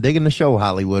around. Digging the show,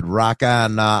 Hollywood. Rock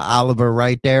on Oliver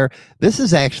right there. This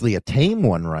is actually a tame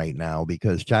one right now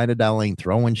because China Doll ain't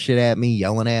throwing shit at me,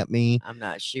 yelling at me. I'm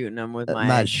not shooting them with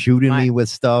not shooting me with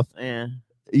stuff. Yeah.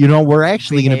 We're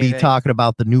actually going to be talking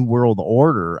about the New World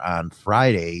Order on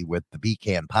Friday with the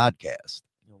BCAN podcast.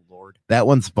 Oh, Lord. That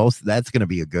one's that's going to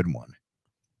be a good one.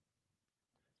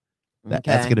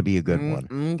 That's going to be a good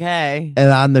one. Okay.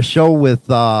 And on the show with,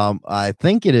 I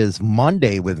think it is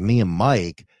Monday with me and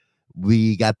Mike,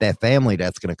 we got that family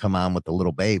that's going to come on with the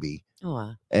little baby. Oh,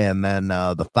 wow. And then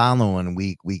the following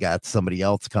week, we got somebody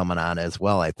else coming on as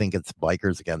well. I think it's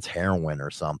Bikers Against Heroin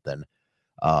or something.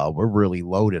 We're really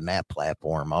loading that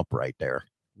platform up right there.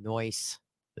 Nice.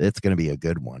 It's going to be a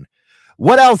good one.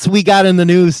 What else we got in the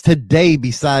news today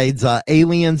besides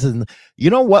aliens? And you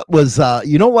know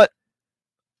what?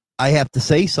 I have to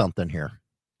say something here.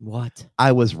 What?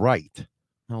 I was right.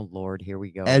 Oh, Lord. Here we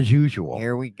go. As usual.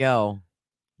 Here we go.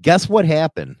 Guess what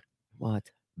happened? What?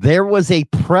 There was a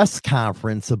press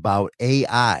conference about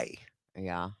AI.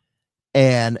 Yeah.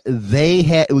 And they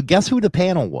had, guess who the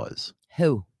panel was?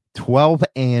 Who? 12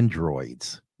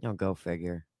 androids. Oh, go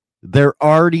figure. They're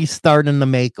already starting to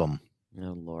make them.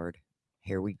 Oh, Lord.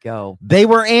 Here we go. They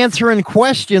were answering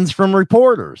questions from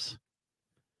reporters.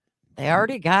 They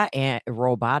already got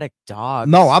robotic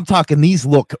dogs. No, I'm talking these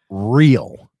look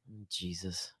real.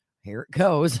 Jesus. Here it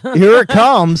goes. Here it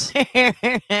comes.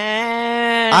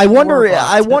 I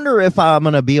wonder if I'm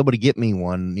going to be able to get me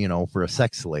one, for a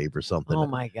sex slave or something. Oh,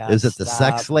 my God. Is it the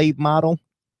sex slave model?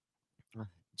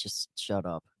 Just shut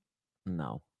up.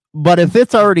 No. But if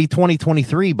it's already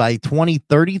 2023, by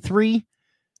 2033,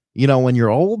 when you're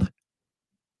old,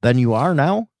 than you are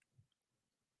now,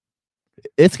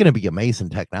 it's going to be amazing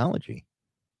technology.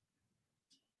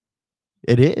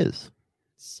 It is.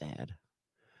 Sad.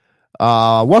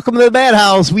 Welcome to the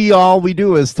Madhouse. All we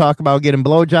do is talk about getting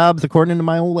blowjobs, according to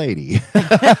my old lady,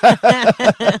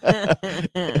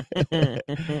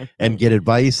 and get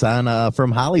advice on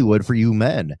from Hollywood for you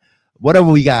men. What have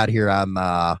we got here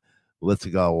on? Let's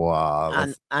go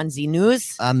on Z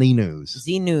News. On the news,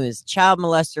 Z News. Child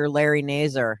molester Larry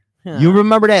Nassar. Huh. You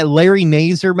remember that Larry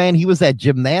Nassar, man? He was that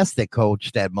gymnastic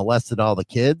coach that molested all the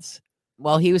kids.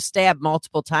 Well, he was stabbed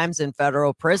multiple times in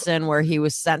federal prison where he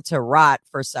was sent to rot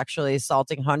for sexually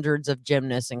assaulting hundreds of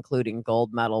gymnasts, including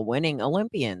gold medal winning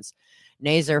Olympians.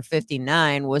 Nassar,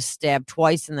 59, was stabbed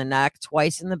twice in the neck,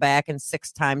 twice in the back, and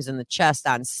 6 times in the chest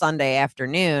on Sunday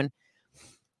afternoon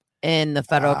in the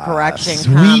federal correction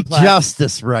sweet complex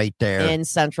justice right there in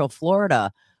Central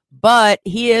Florida. But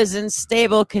he is in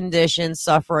stable condition,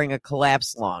 suffering a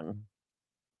collapsed lung.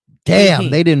 Damn,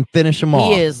 they didn't finish him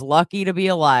off. He is lucky to be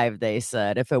alive, they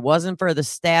said. If it wasn't for the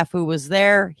staff who was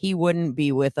there, he wouldn't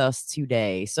be with us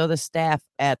today. So the staff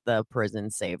at the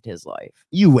prison saved his life.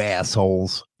 You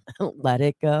assholes. Let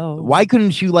it go. Why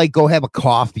couldn't you go have a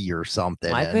coffee or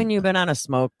something? Why couldn't you have been on a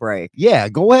smoke break? Yeah,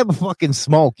 go have a fucking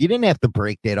smoke. You didn't have to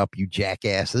break that up, you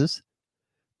jackasses.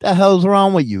 The hell's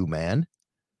wrong with you, man?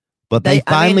 But they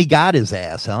finally got his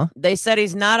ass, huh? They said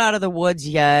he's not out of the woods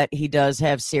yet. He does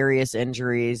have serious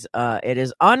injuries. It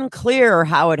is unclear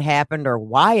how it happened or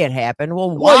why it happened.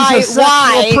 Well, why? He's a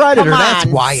sexual predator. That's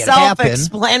why it happened.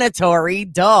 Self-explanatory.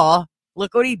 Duh.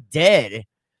 Look what he did.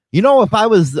 If I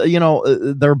was,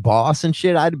 their boss and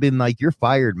shit, I'd have been like, "You're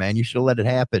fired, man. You should have let it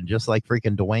happen," just like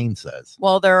freaking Dwayne says.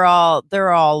 Well, they're all,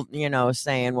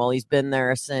 saying, well, he's been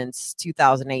there since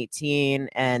 2018,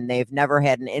 and they've never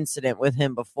had an incident with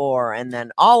him before. And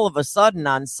then all of a sudden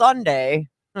on Sunday,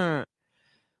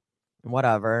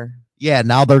 whatever. Yeah,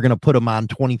 now they're gonna put him on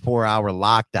 24-hour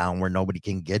lockdown where nobody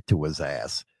can get to his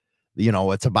ass.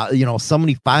 It's about,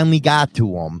 somebody finally got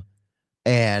to him.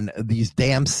 And these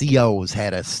damn COs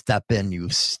had to step in, you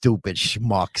stupid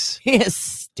schmucks. Yes,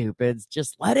 stupids.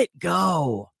 Just let it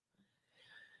go.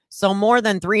 So more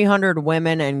than 300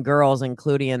 women and girls,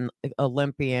 including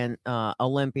Olympian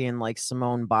like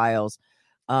Simone Biles.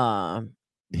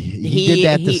 He did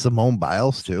that to Simone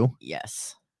Biles, too?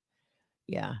 Yes.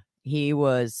 Yeah. He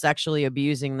was sexually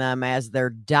abusing them as their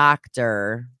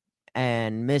doctor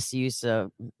and misuse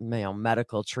of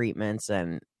medical treatments,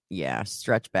 and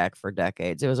stretch back for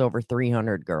decades. It was over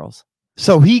 300 girls.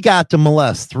 So he got to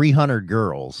molest 300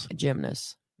 girls.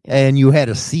 Gymnasts. Yeah. And you had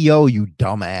a CO, you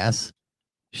dumbass.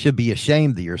 Should be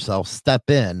ashamed of yourself. Step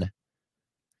in.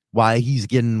 Why he's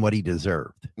getting what he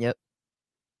deserved. Yep.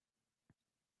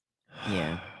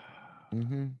 Yeah.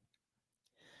 Mm-hmm.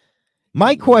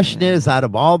 My question is, out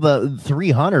of all the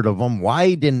 300 of them,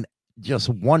 why didn't just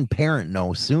one parent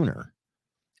know sooner?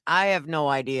 I have no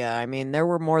idea. I mean, there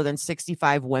were more than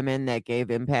 65 women that gave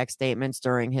impact statements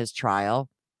during his trial,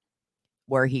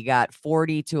 where he got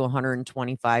 40 to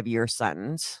 125 year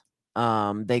sentence.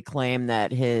 They claim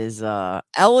that his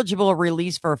eligible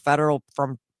release for federal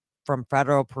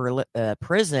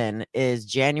prison is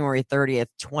January 30th,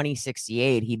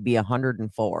 2068. He'd be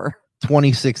 104.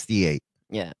 2068.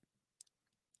 Yeah.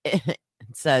 It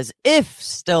says if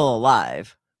still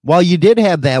alive. Well, you did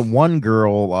have that one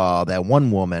girl, that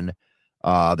one woman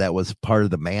that was part of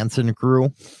the Manson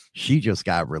crew. She just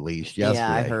got released yesterday.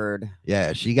 Yeah, I heard.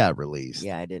 Yeah, she got released.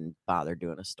 Yeah, I didn't bother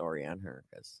doing a story on her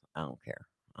because I don't care.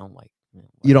 I don't like.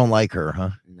 You don't like her,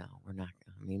 huh? No, we're not.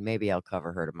 I mean, maybe I'll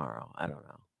cover her tomorrow. I don't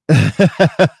know.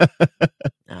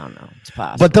 I don't know. It's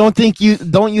possible. But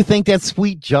don't you think that's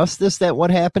sweet justice that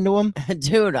what happened to him?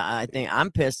 Dude, I think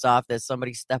I'm pissed off that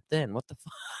somebody stepped in. What the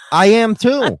fuck? I am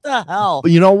too. What the hell?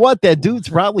 But you know what? That dude's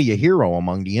probably a hero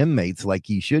among the inmates, like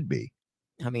he should be.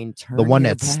 I mean, the one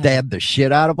that stabbed the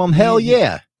shit out of him. Hell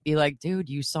yeah. Be like, dude,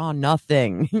 you saw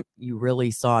nothing. You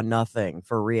really saw nothing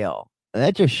for real.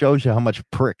 That just shows you how much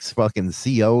pricks fucking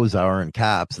COs are and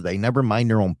cops. They never mind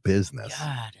their own business.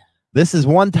 God. This is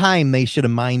one time they should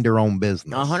have mind their own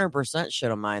business. 100% should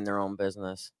have mind their own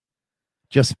business.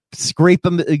 Just scrape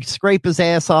his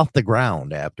ass off the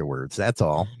ground afterwards. That's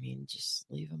all. I mean, just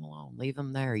leave him alone. Leave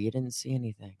him there. You didn't see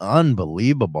anything.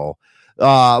 Unbelievable.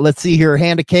 Let's see here.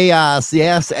 Hand of Chaos.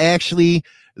 Yes, actually,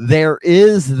 there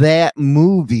is that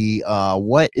movie.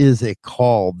 What is it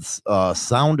called?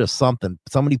 Sound of Something.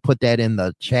 Somebody put that in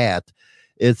the chat.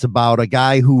 It's about a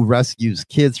guy who rescues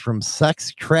kids from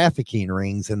sex trafficking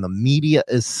rings, and the media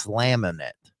is slamming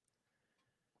it.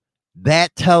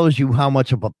 That tells you how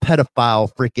much of a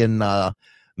pedophile freaking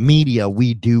media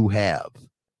we do have.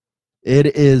 It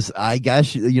is, I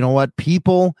guess, you know what?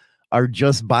 People are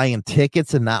just buying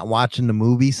tickets and not watching the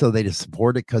movie, so they just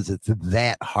support it because it's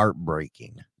that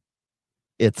heartbreaking.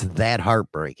 It's that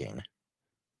heartbreaking.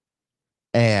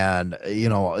 And, you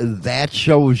know, that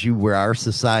shows you where our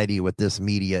society with this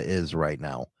media is right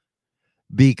now.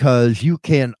 Because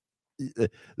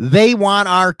they want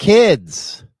our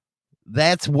kids.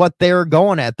 That's what they're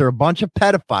going at. They're a bunch of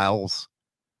pedophiles.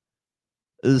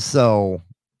 So,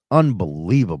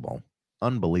 unbelievable.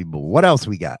 Unbelievable. What else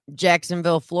we got?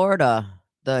 Jacksonville, Florida.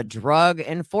 The Drug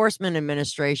Enforcement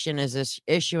Administration is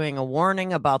issuing a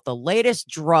warning about the latest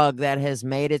drug that has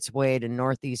made its way to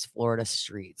Northeast Florida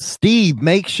streets. Steve,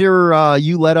 make sure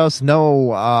you let us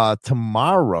know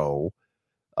tomorrow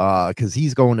because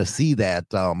he's going to see that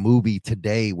movie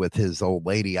today with his old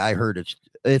lady. I heard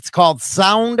it's called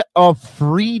Sound of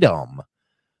Freedom.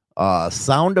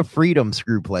 Sound of Freedom,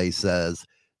 Screwplay says.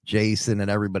 Jason and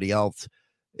everybody else.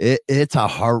 It's a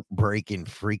heartbreaking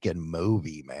freaking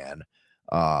movie, man.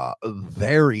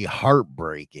 Very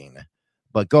heartbreaking.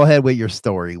 But go ahead with your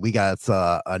story. We got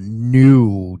a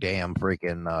new damn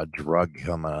freaking drug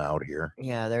coming out here.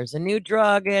 Yeah, there's a new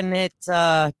drug, and it's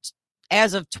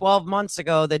as of 12 months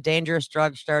ago, the dangerous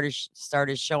drug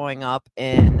started showing up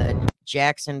in the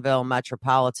Jacksonville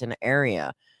metropolitan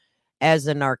area. As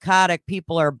a narcotic,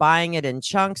 people are buying it in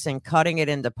chunks and cutting it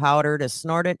into powder to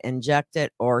snort it, inject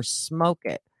it, or smoke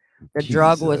it. The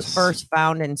drug was first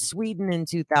found in Sweden in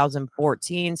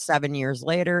 2014. 7 years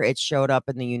later, it showed up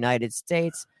in the United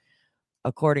States,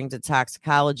 according to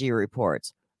toxicology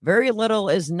reports. Very little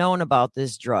is known about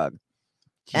this drug.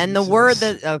 Jesus. And the word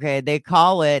that, they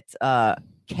call it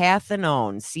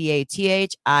cathinone,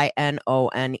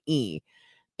 CATHINONE.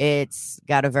 It's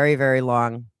got a very, very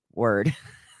long word,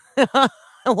 a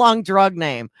long drug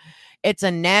name. It's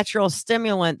a natural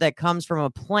stimulant that comes from a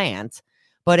plant,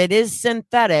 but it is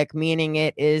synthetic, meaning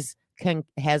it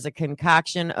has a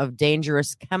concoction of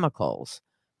dangerous chemicals.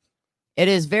 It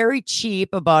is very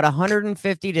cheap, about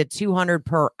 150 to 200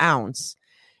 per ounce.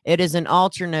 It is an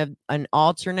alternate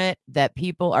that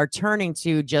people are turning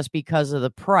to just because of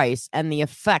the price and the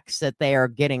effects that they are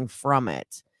getting from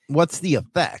it. What's the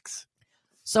effects?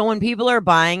 So when people are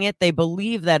buying it, they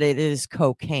believe that it is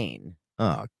cocaine.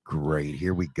 Oh, great.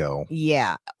 Here we go.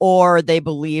 Yeah. Or they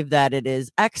believe that it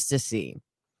is ecstasy.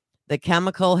 The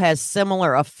chemical has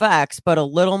similar effects, but a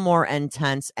little more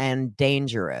intense and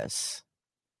dangerous.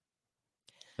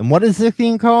 And what is this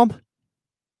thing called?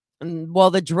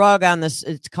 Well, the drug on this,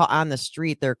 it's called on the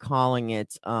street. They're calling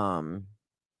it cathinone.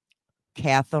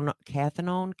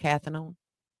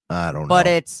 I don't know. But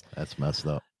it's that's messed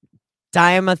up.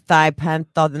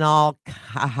 Dimethylpenthenol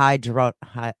hydro.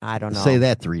 I don't know. Say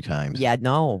that 3 times. Yeah,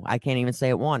 no, I can't even say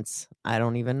it once. I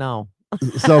don't even know.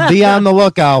 So be on the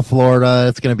lookout, Florida.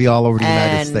 It's going to be all over the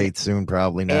United And States soon,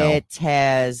 probably now. It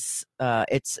has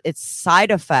its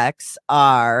side effects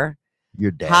are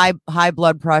You're dead. high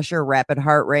blood pressure, rapid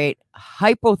heart rate,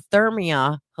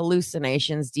 hypothermia,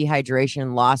 hallucinations,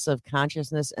 dehydration, loss of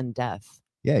consciousness, and death.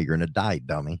 Yeah, you're going to die,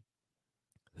 dummy.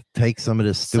 Take some of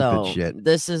this stupid shit.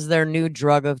 This is their new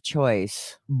drug of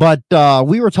choice. But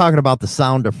we were talking about The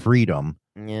Sound of Freedom.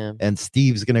 Yeah. And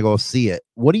Steve's going to go see it.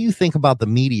 What do you think about the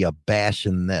media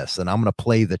bashing this? And I'm going to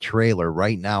play the trailer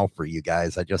right now for you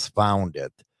guys. I just found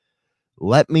it.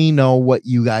 Let me know what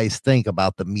you guys think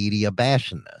about the media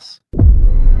bashing this.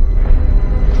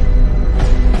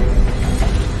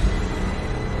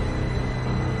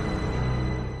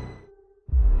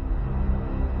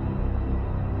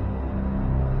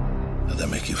 How'd that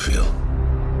make you feel?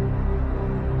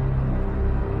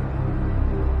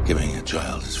 Giving a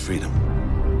child his freedom.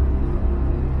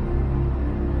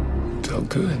 Felt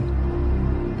good.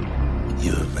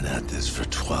 You have been at this for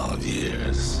 12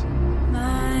 years.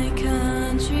 My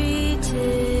country,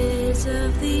 'tis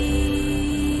of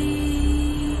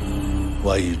thee.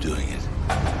 Why are you doing it?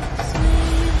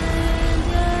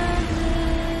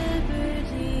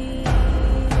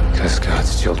 Because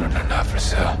God's children are not for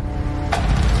sale.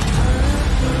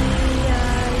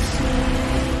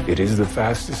 It is the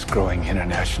fastest growing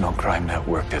international crime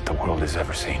network that the world has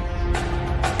ever seen.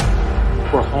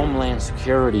 For Homeland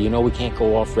Security, you know we can't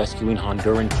go off rescuing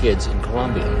Honduran kids in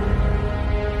Colombia.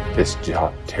 This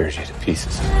job tears you to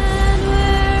pieces.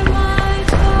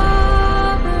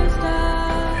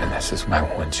 And this is my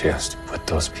one chance to put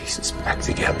those pieces back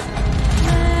together.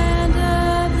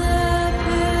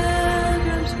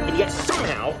 And yet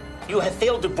somehow you have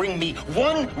failed to bring me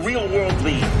one real-world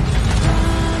lead.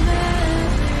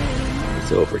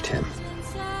 It's over, Tim.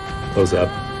 Close up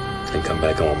and come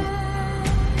back home.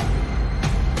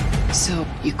 So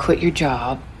you quit your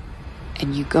job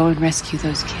and you go and rescue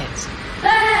those kids.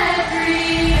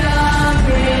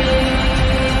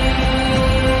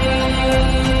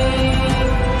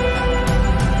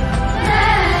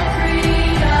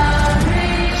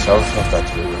 South of that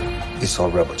river is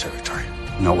all rebel territory.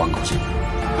 No one goes in.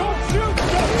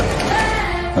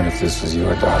 What if this was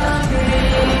your daughter?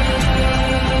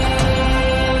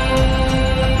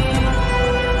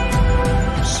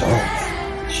 So,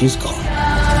 she's gone.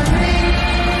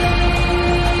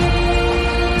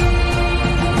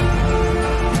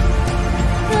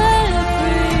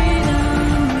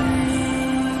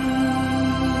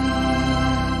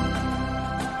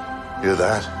 Hear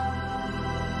that?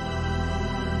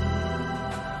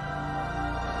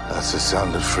 That's the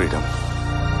sound of freedom.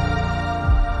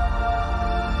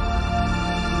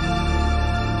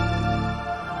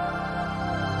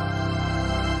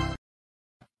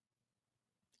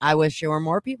 I wish there were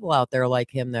more people out there like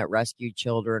him that rescued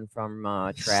children from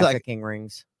trafficking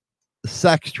rings.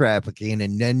 Sex trafficking,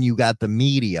 and then you got the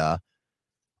media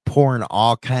pouring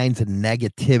all kinds of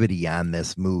negativity on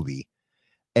this movie.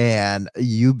 And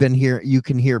you can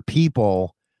hear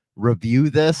people review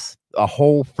this. A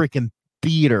whole freaking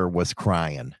theater was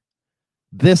crying.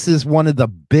 This is one of the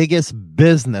biggest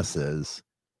businesses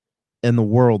in the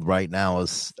world right now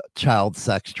is child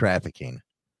sex trafficking.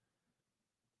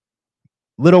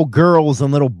 Little girls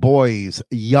and little boys,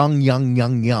 young,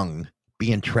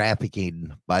 being trafficked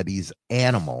by these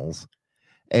animals.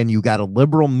 And you got a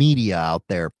liberal media out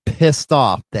there pissed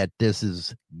off that this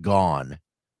is gone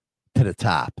to the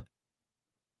top.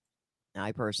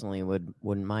 I personally wouldn't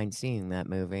mind seeing that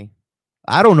movie.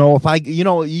 I don't know if you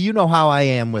know how I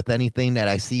am with anything that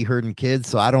I see hurting kids,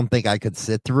 so I don't think I could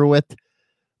sit through it.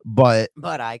 But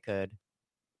I could.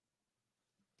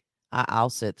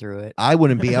 I'll sit through it. I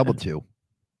wouldn't be able to.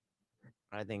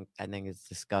 I think it's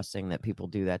disgusting that people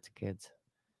do that to kids.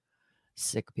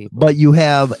 Sick people. But you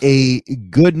have a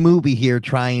good movie here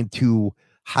trying to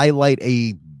highlight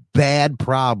a bad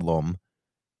problem,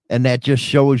 and that just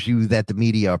shows you that the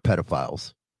media are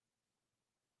pedophiles.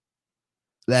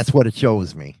 That's what it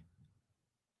shows me.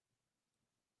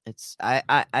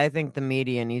 I think the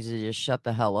media needs to just shut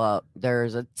the hell up.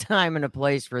 There's a time and a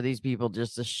place for these people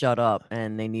just to shut up,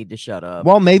 and they need to shut up.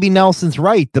 Well, maybe Nelson's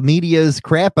right. The media is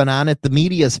crapping on it. The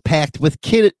media is packed with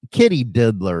kitty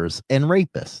diddlers and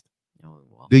rapists.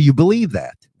 Do you believe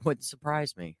that? Would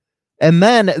surprise me. And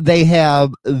then they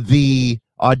have the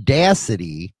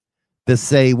audacity to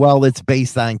say, well, it's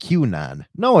based on QAnon.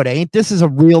 No, it ain't. This is a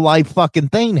real life fucking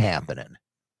thing happening.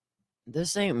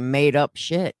 This ain't made up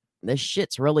shit. This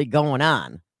shit's really going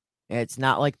on. It's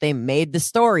not like they made the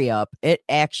story up. It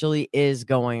actually is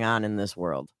going on in this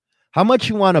world. How much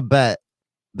you want to bet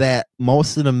that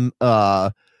most of them,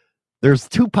 there's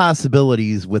two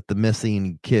possibilities with the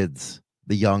missing kids,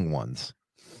 the young ones.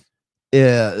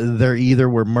 They're either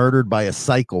were murdered by a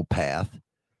psychopath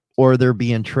or they're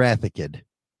being trafficked.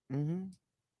 Mm-hmm.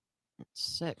 It's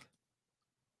sick.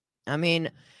 I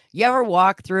mean, you ever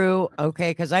walk through,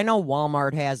 okay, because I know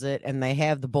Walmart has it, and they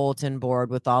have the bulletin board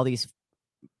with all these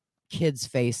kids'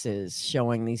 faces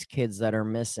showing these kids that are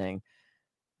missing.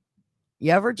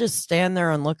 You ever just stand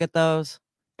there and look at those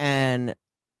and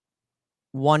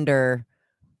wonder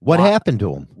what happened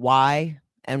to them? Why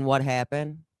and what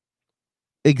happened?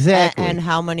 Exactly. And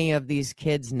how many of these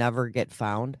kids never get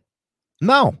found?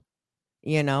 No.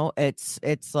 You know, it's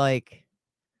like,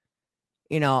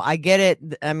 you know, I get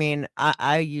it. I mean,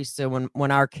 I used to,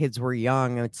 when our kids were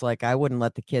young, it's like I wouldn't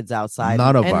let the kids outside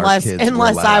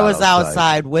unless I was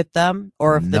outside with them,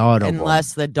 or if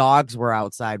unless the dogs were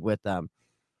outside with them.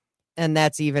 And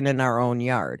that's even in our own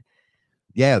yard.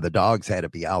 Yeah, the dogs had to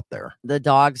be out there. The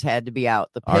dogs had to be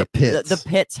out. The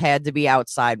pits had to be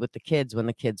outside with the kids when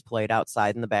the kids played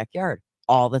outside in the backyard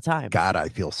all the time. God, I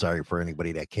feel sorry for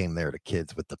anybody that came there to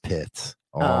kids with the pits.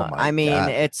 Oh my I mean, God.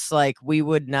 it's like we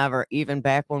would never, even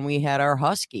back when we had our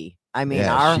husky. I mean,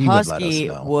 our husky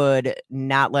would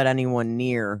not let anyone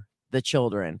near the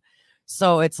children.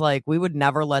 So it's like we would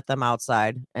never let them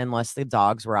outside unless the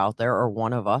dogs were out there or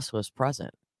one of us was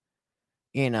present.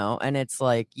 You know, and it's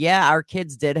like, yeah, our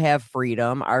kids did have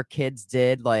freedom. Our kids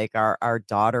did, like, our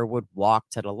daughter would walk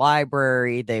to the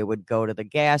library. They would go to the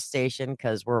gas station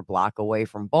because we're a block away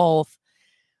from both.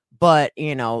 But,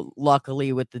 you know,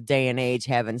 luckily with the day and age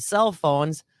having cell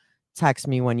phones, text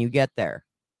me when you get there.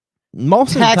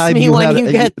 Most of the time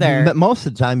you get there. Most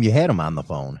of the time you had them on the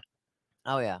phone.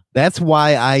 Oh, yeah. That's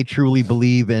why I truly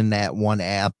believe in that one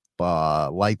app,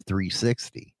 Life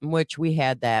 360. Which we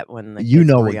had that when the you kids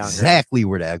know were exactly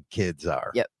where that kids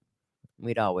are. Yep.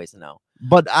 We'd always know.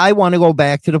 But I want to go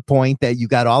back to the point that you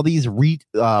got all these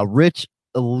rich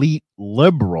elite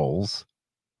liberals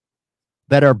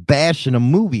that are bashing a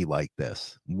movie like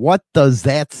this. What does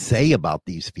that say about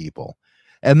these people?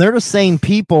 And they're the same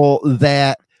people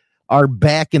that are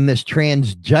back in this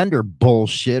transgender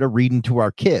bullshit of reading to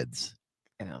our kids.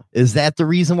 Yeah. Is that the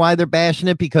reason why they're bashing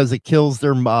it? Because it kills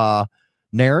their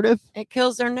narrative? It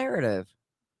kills their narrative.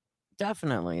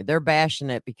 Definitely. They're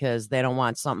bashing it because they don't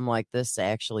want something like this to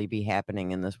actually be happening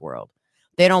in this world.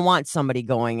 They don't want somebody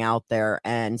going out there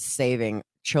and saving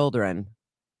children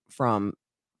from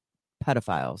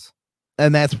pedophiles.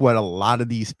 And that's what a lot of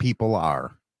these people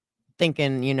are.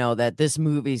 Thinking, you know, that this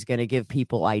movie's going to give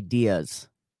people ideas.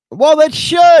 Well, it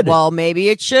should. Well, maybe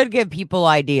it should give people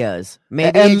ideas.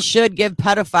 Maybe it should give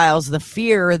pedophiles the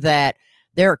fear that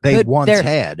there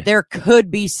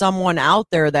could be someone out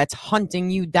there that's hunting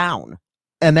you down.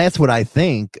 And that's what I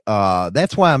think.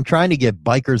 That's why I'm trying to get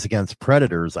Bikers Against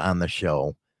Predators on the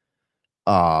show.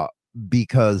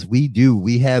 Because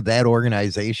we have that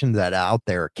organization that out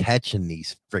there catching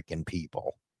these freaking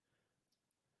people.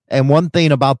 And one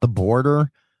thing about the border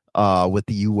with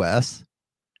the U.S.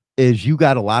 is you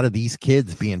got a lot of these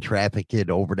kids being trafficked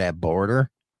over that border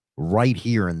right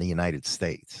here in the United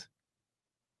States.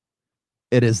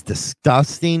 It is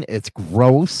disgusting. It's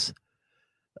gross.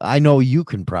 I know you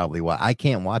can probably watch. I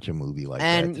can't watch a movie like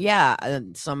that. And yeah,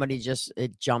 somebody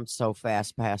it jumped so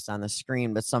fast past on the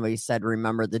screen, but somebody said,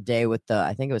 remember the day with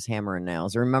I think it was Hammer and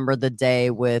Nails. Remember the day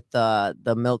with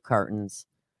the milk cartons.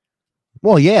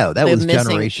 Well, yeah, that was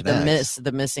Generation X.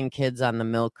 The missing kids on the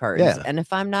milk cartons. Yeah. And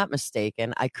if I'm not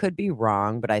mistaken, I could be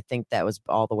wrong, but I think that was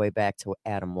all the way back to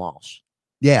Adam Walsh.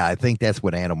 Yeah, I think that's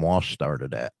what Adam Walsh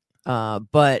started at.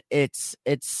 But it's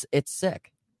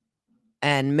sick.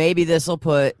 And maybe this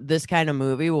kind of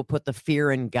movie will put the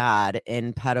fear in God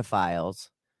in pedophiles.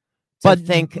 But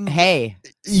think, hey,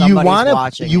 you want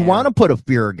to put a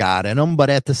fear of God in them,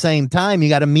 but at the same time, you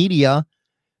got a media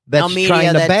that's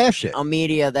trying to bash it. A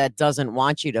media that doesn't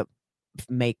want you to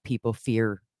make people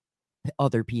fear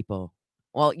other people.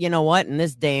 Well, you know what? In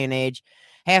this day and age,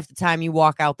 half the time you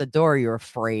walk out the door, you're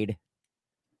afraid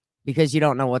because you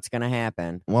don't know what's going to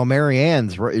happen. Well,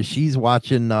 Marianne's she's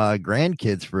watching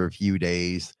grandkids for a few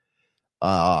days.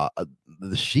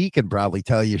 She can probably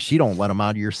tell you she don't let them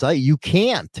out of your sight. You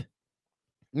can't.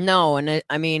 No, and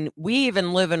I mean, we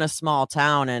even live in a small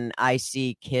town, and I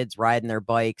see kids riding their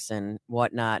bikes and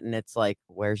whatnot, and it's like,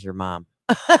 where's your mom?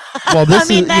 Well, this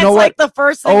I mean, is that's you know like what? the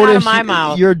first thing out of my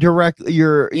mouth. You're direct.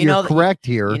 You're know correct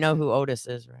here. You know who Otis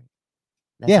is, right?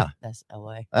 Yeah. That's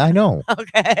LA. I know.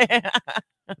 Okay.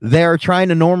 They're trying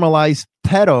to normalize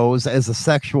pedos as a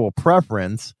sexual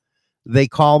preference. They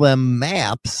call them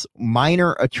MAPs,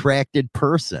 minor attracted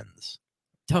persons.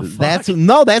 That's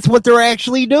what they're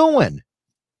actually doing.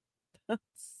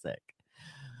 Sick.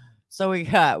 So we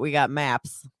got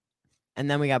maps,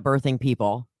 and then we got birthing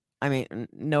people. I mean,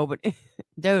 nobody,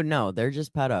 dude, no, they're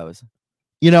just pedos.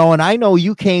 You know, and I know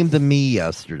you came to me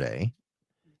yesterday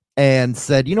and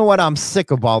said, you know what, I'm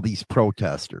sick of all these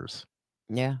protesters.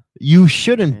 Yeah. You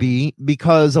shouldn't be,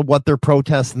 because of what they're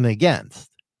protesting against.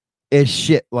 Is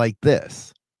shit like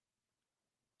this.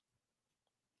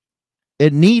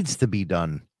 It needs to be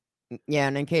done. Yeah,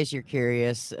 and in case you're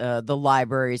curious, the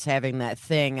library's having that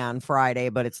thing on Friday,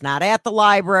 but it's not at the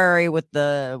library with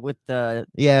the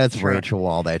Yeah, it's virtual,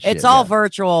 all that shit. It's all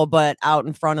virtual, but out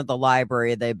in front of the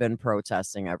library, they've been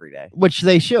protesting every day. Which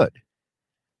they should.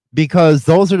 Because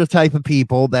those are the type of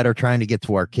people that are trying to get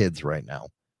to our kids right now.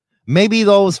 Maybe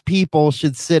those people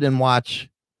should sit and watch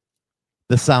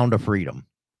The Sound of Freedom.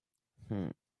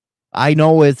 I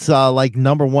know it's like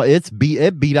number one. It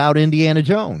beat out Indiana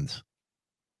Jones.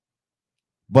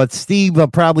 But Steve will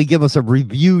probably give us a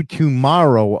review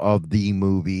tomorrow of the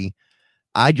movie.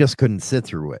 I just couldn't sit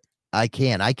through it. I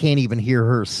can't even hear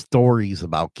her stories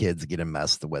about kids getting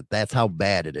messed with. That's how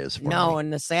bad it is for me.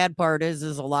 And the sad part is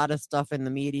a lot of stuff in the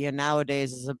media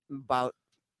nowadays is about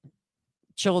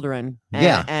children.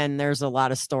 And there's a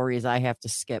lot of stories I have to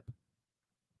skip.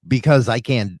 Because I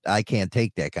can't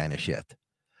take that kind of shit.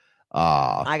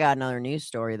 I got another news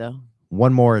story though.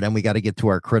 One more, and then we got to get to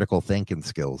our critical thinking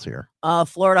skills here.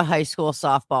 Florida high school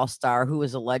softball star who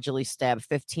was allegedly stabbed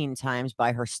 15 times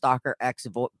by her stalker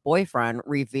ex-boyfriend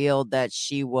revealed that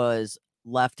she was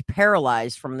left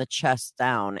paralyzed from the chest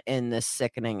down in this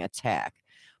sickening attack.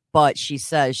 But she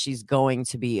says she's going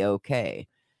to be okay.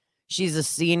 She's a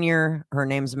senior. Her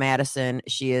name's Madison.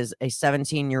 She is a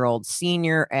 17-year-old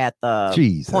senior at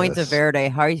the Point Verde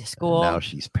High School. And now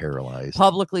she's paralyzed.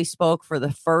 Publicly spoke for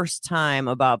the first time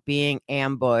about being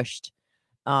ambushed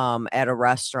at a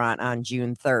restaurant on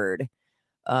June 3rd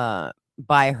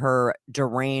by her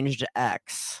deranged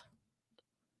ex.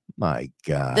 My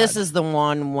God. This is the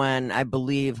one when I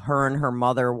believe her and her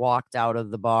mother walked out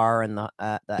of the bar and the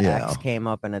ex came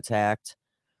up and attacked.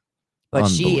 But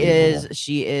she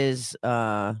is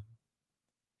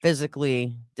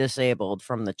physically disabled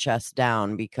from the chest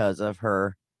down because of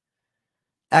her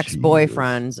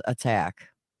ex-boyfriend's attack.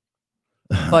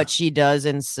 But she does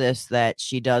insist that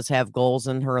she does have goals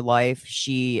in her life.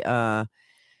 She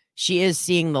is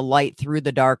seeing the light through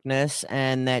the darkness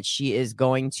and that she is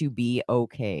going to be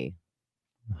okay.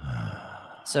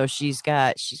 So she's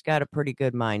got a pretty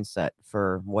good mindset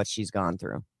for what she's gone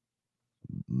through.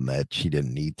 That she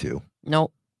didn't need to.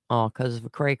 Nope. Oh, because of a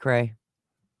cray-cray.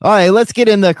 All right, let's get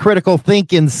into critical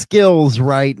thinking skills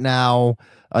right now.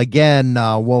 Again,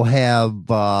 we'll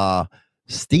have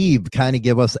Steve kind of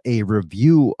give us a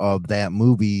review of that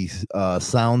movie,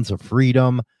 Sounds of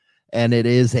Freedom. And it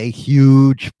is a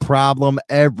huge problem.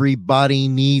 Everybody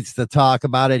needs to talk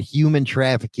about it. Human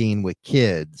trafficking with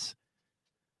kids.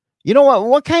 You know what?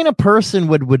 What kind of person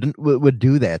would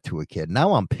do that to a kid?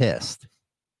 Now I'm pissed.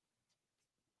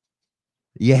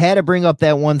 You had to bring up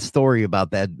that one story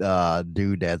about that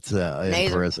dude that's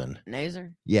in prison.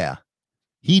 Nazer? Yeah.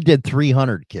 He did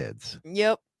 300 kids.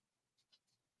 Yep.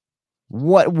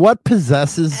 What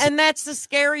possesses? And that's the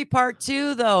scary part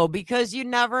too, though, because you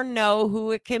never know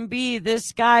who it can be.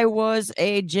 This guy was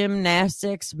a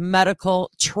gymnastics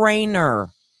medical trainer.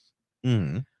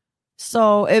 Mm-hmm.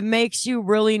 So it makes you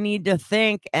really need to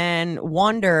think and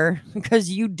wonder because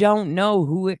you don't know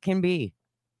who it can be.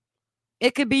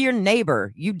 It could be your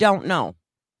neighbor. You don't know.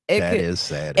 That is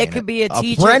sad. It could be a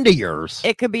teacher. A friend of yours.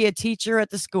 It could be a teacher at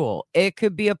the school. It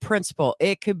could be a principal.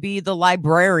 It could be the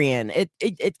librarian.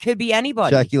 It could be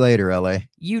anybody. Check you later, LA.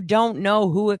 You don't know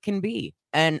who it can be.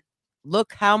 And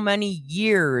look how many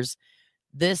years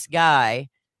this guy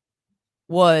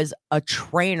was a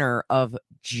trainer of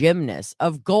gymnasts,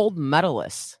 of gold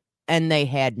medalists. And they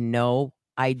had no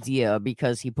idea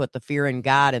because he put the fear in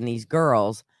God in these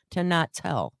girls to not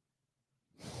tell.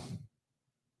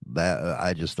 That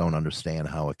I just don't understand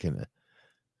how it can.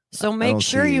 So make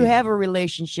sure you have a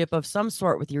relationship of some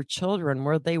sort with your children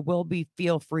where they will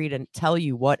feel free to tell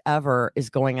you whatever is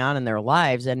going on in their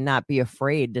lives and not be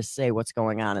afraid to say what's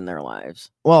going on in their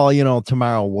lives. Well,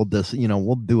 tomorrow we'll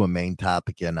do a main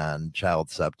topic on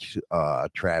child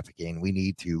trafficking. We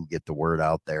need to get the word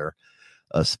out there,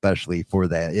 especially for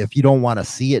that. If you don't want to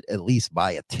see it, at least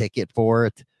buy a ticket for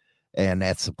it. and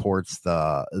that supports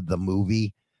the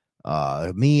movie.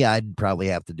 Me, I'd probably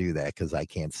have to do that because I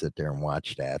can't sit there and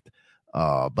watch that.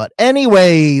 But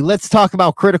anyway, let's talk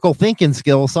about critical thinking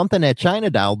skills, something that China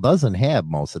Doll doesn't have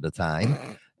most of the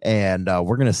time. And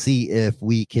we're going to see if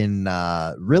we can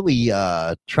really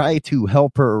try to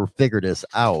help her figure this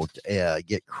out,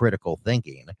 get critical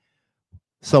thinking.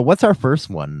 So what's our first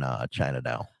one, China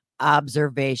Doll?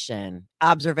 Observation.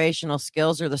 Observational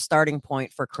skills are the starting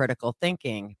point for critical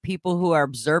thinking. People who are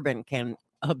observant.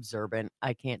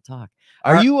 I can't talk.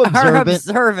 Are you observant? Are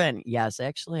observant. Yes,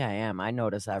 actually I am. I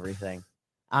notice everything.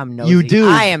 I'm nosy. You do.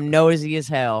 I am nosy as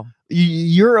hell.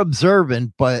 You're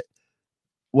observant, but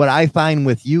what I find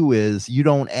with you is you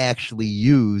don't actually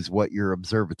use what your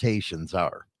observations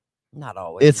are. Not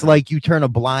always. It's like you turn a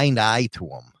blind eye to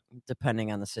them.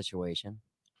 Depending on the situation.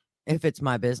 If it's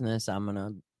my business, I'm going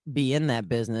to be in that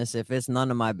business. If it's none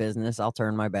of my business, I'll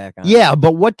turn my back on it. Yeah,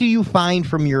 but what do you find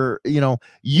from your,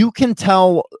 you can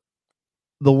tell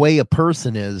the way a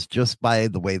person is just by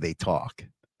the way they talk.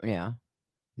 Yeah.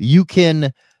 You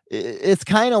can, it's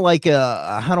kind of like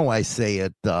how do I say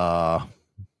it?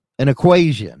 An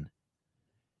equation.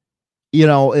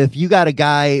 If you got a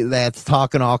guy that's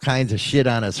talking all kinds of shit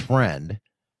on his friend,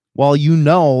 well,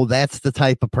 that's the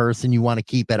type of person you want to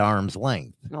keep at arm's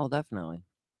length. No, definitely.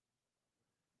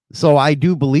 So I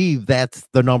do believe that's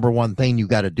the number one thing you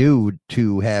got to do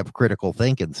to have critical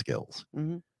thinking skills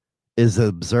is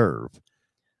observe.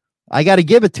 I got to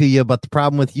give it to you, but the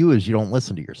problem with you is you don't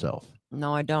listen to yourself.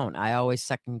 No, I don't. I always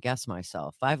second guess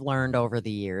myself. I've learned over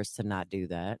the years to not do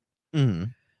that.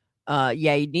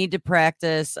 Yeah, you need to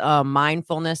practice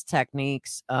mindfulness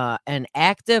techniques and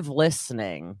active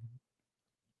listening.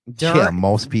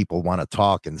 Most people want to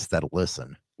talk instead of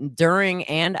listen. During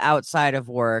and outside of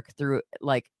work, through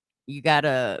you got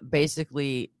to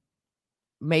basically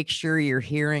make sure you're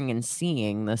hearing and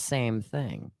seeing the same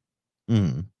thing.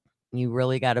 You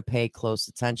really got to pay close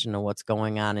attention to what's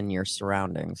going on in your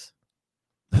surroundings.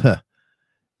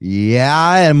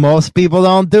 Yeah, and most people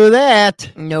don't do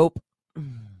that. Nope.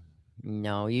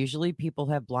 No, usually people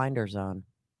have blinders on.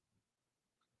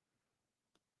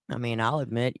 I mean, I'll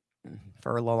admit,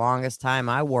 for the longest time,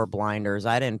 I wore blinders.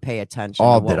 I didn't pay attention to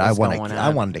what was going on. I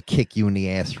wanted to kick you in the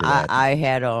ass for that. I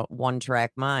had a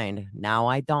one-track mind. Now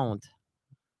I don't.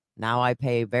 Now I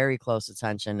pay very close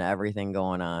attention to everything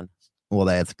going on. Well,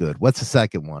 that's good. What's the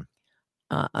second one?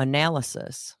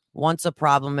 Analysis. Once a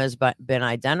problem has been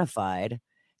identified,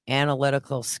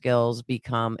 analytical skills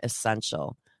become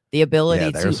essential. The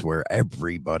ability there's where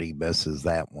everybody misses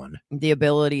that one. The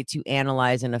ability to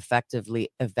analyze and effectively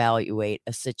evaluate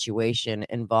a situation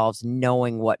involves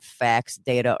knowing what facts,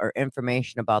 data, or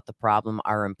information about the problem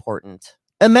are important.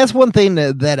 And that's one thing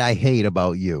that I hate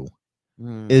about you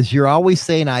is you're always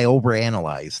saying I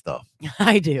overanalyze stuff.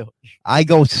 I do. I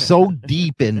go so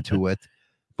deep into it,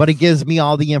 but it gives me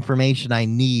all the information I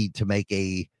need to make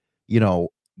a,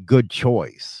 good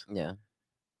choice. Yeah.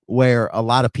 Where a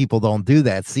lot of people don't do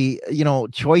that. See,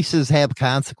 choices have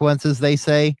consequences, they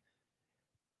say,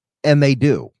 and they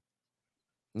do.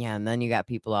 Yeah, and then you got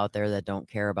people out there that don't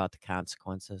care about the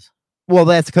consequences. Well,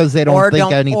 that's because they don't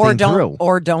think anything through.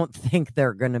 Or don't think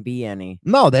they're going to be any.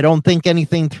 No, they don't think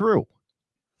anything through.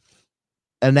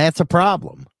 And that's a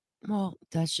problem. Well,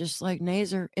 that's just like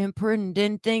Nazer. Imprudent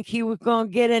didn't think he was going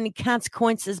to get any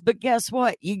consequences, but guess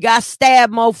what? You got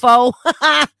stabbed, mofo.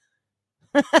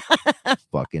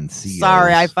 Fucking COs.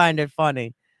 Sorry, I find it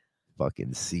funny.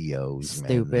 Fucking COs,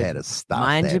 Stupid. man. Had to stop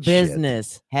Mind that your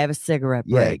business. Shit. Have a cigarette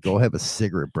break. Yeah, go have a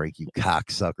cigarette break, you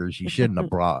cocksuckers. You shouldn't have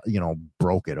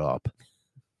broke it up.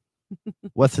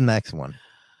 What's the next one?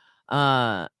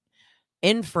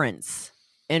 Inference.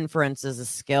 Inference is a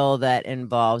skill that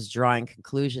involves drawing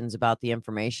conclusions about the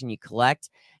information you collect,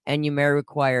 and you may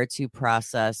require to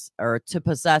possess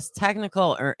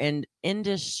technical or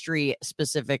industry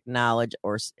specific knowledge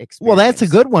or experience. Well, that's a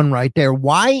good one right there.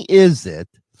 Why is it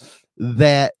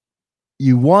that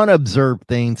you want to observe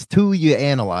things, 2, you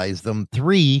analyze them,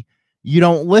 3, you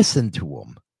don't listen to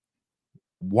them?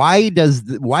 Why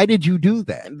did you do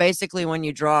that? Basically, when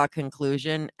you draw a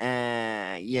conclusion,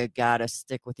 you gotta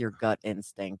stick with your gut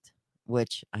instinct,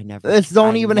 which I never. It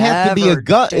don't even have to be a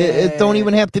gut. It don't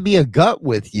even have to be a gut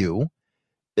with you.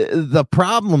 The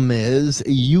problem is,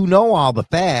 all the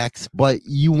facts, but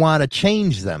you want to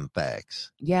change them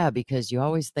facts. Yeah, because you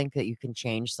always think that you can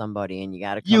change somebody, and you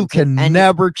got to. You can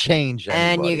never change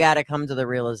anybody. And you got to come to the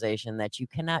realization that you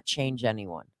cannot change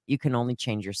anyone. You can only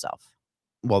change yourself.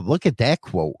 Well, look at that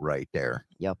quote right there.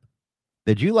 Yep.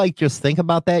 Did you just think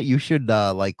about that? You should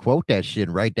quote that shit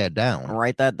and write that down.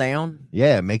 Write that down?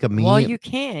 Yeah, make a meme. Well, you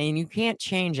can't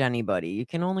change anybody. You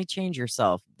can only change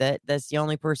yourself. That's the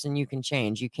only person you can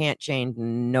change. You can't change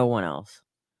no one else.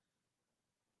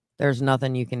 There's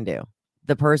nothing you can do.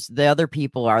 The other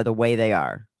people are the way they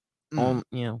are.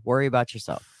 Worry about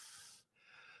yourself.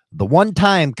 The one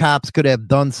time cops could have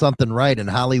done something right and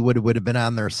Hollywood would have been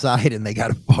on their side and they got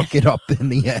to fuck it up in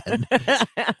the end.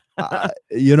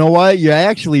 You know what? You're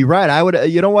actually right. I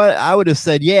would have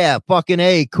said, yeah, fucking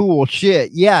A, cool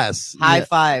shit. Yes. High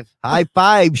five. High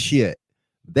five shit.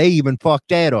 They even fucked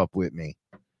that up with me.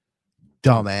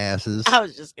 Dumbasses. I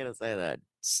was just going to say that.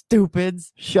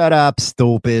 Stupids. Shut up,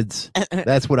 stupids.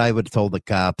 That's what I would have told the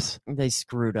cops. They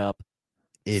screwed up.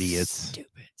 Idiots. Stupid.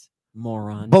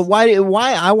 Morons. But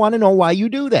why I want to know why you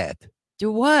do that. Do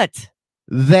what?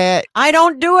 That I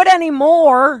don't do it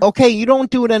anymore. Okay, you don't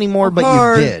do it anymore,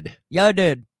 but you did. Yeah, I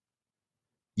did.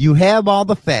 You have all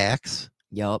the facts.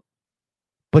 Yup.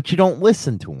 But you don't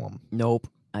listen to them. Nope,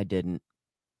 I didn't.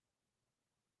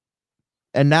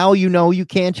 And now you know you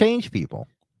can't change people.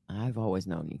 I've always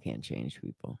known you can't change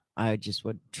people. I just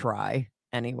would try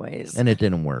anyways. And it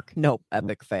didn't work. Nope,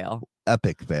 epic fail.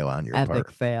 Epic fail on your part.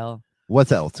 Epic fail. What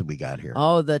else have we got here?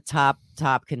 Oh, the top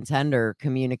contender.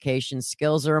 Communication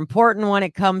skills are important when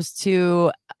it comes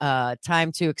to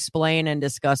time to explain and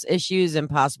discuss issues and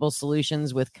possible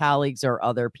solutions with colleagues or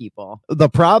other people. The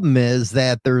problem is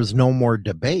that there's no more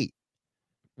debate.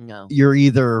 No. You're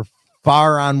either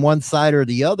far on one side or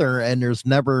the other, and there's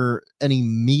never any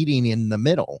meeting in the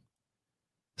middle.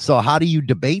 So how do you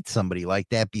debate somebody like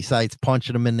that besides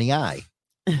punching them in the eye?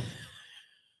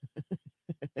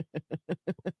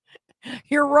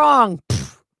 You're wrong.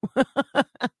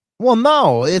 Well,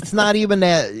 no, it's not even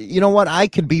that. You know what? I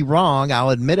could be wrong.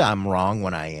 I'll admit I'm wrong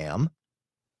when I am.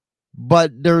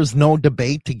 But there's no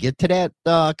debate to get to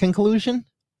that conclusion.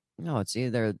 No, it's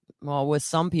either, well, with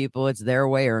some people, it's their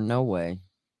way or no way.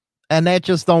 And that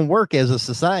just don't work as a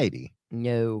society.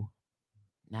 No,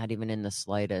 not even in the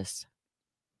slightest.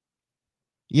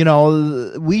 You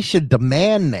know, we should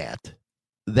demand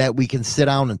that we can sit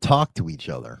down and talk to each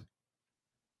other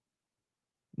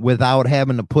without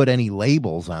having to put any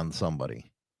labels on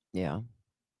somebody. Yeah.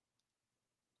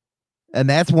 And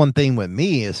that's one thing with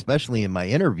me, especially in my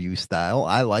interview style.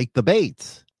 I like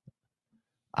debates.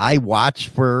 I watch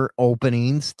for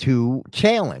openings to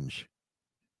challenge.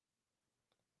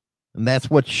 And that's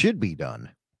what should be done.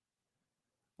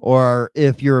 Or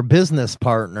if you're a business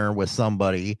partner with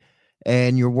somebody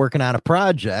and you're working on a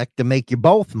project to make you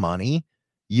both money,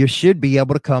 you should be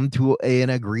able to come to an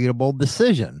agreeable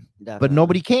decision. Definitely. But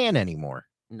nobody can anymore.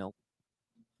 Nope.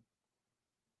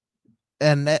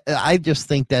 And I just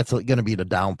think that's going to be the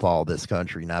downfall of this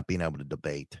country, not being able to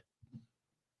debate.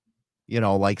 You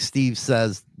know, like Steve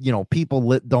says, you know,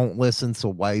 people don't listen, so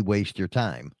why waste your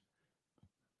time?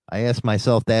 I ask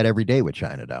myself that every day with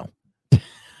China Down.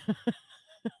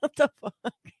 What the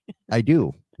fuck? I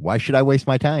do. Why should I waste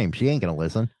my time? She ain't going to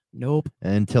listen. Nope.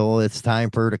 Until it's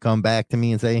time for her to come back to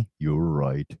me and say, you're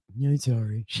right. Yeah,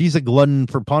 sorry. She's a glutton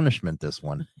for punishment, this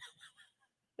one.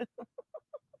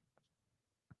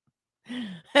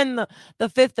 And the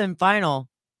fifth and final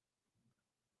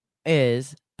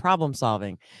is problem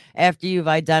solving. After you've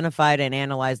identified and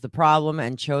analyzed the problem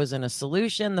and chosen a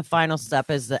solution, the final step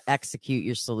is to execute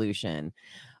your solution.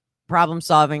 Problem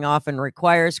solving often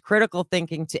requires critical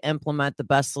thinking to implement the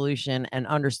best solution and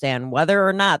understand whether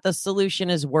or not the solution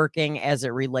is working as it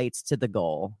relates to the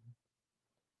goal.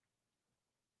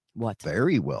 What?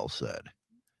 Very well said.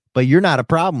 But you're not a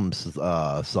problem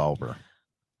solver.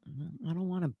 I don't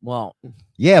want to. Well,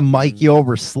 yeah, Mike, you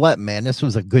overslept, man. This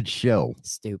was a good show.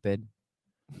 Stupid.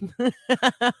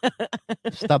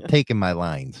 Stop taking my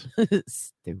lines.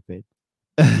 Stupid.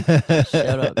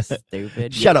 Shut up,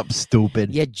 stupid. Shut up,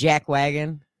 stupid. You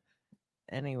jackwagon.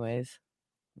 Anyways.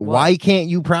 Why can't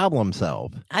you problem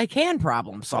solve? I can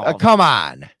problem solve. Come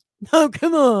on. Oh,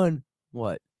 come on.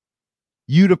 What?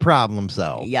 You to problem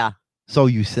solve. Yeah. So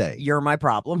you say. You're my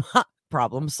problem.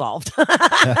 Problem solved.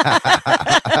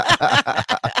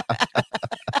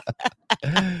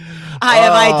 I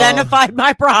have identified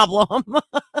my problem.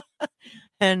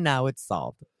 And now it's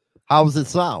solved. How's it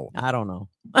solved? I don't know.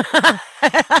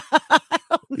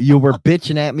 You were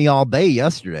bitching at me all day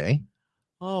yesterday.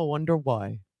 Oh, wonder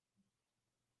why.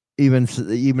 Even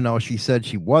though she said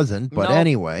she wasn't, but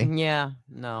anyway. Yeah,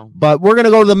 no. But we're going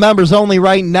to go to the members only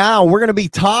right now. We're going to be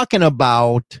talking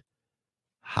about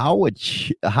how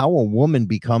a woman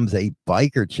becomes a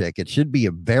biker chick. It should be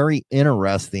a very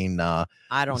interesting I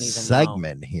don't even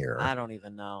segment know. here. I don't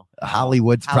even know.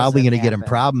 Hollywood's How's probably it going to get in happen?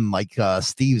 problem, like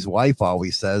Steve's wife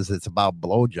always says. It's about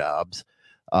blowjobs.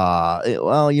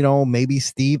 Well, you know, maybe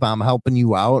Steve, I'm helping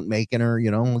you out, making her, you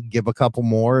know, give a couple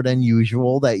more than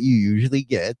usual that you usually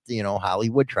get. You know,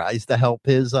 Hollywood tries to help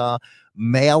his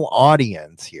male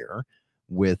audience here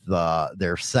with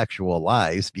their sexual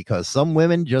lives, because some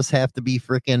women just have to be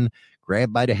freaking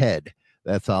grabbed by the head.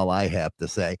 That's all I have to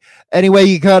say. Anyway,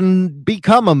 you can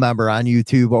become a member on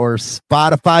YouTube or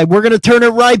Spotify. We're going to turn it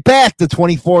right back to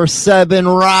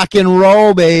 24/7 rock and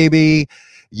roll, baby.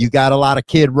 You got a lot of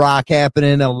kid rock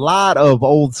happening, a lot of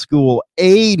old school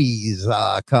 80s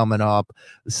coming up.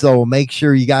 So make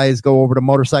sure you guys go over to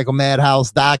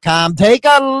motorcyclemadhouse.com. Take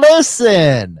a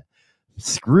listen.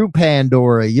 Screw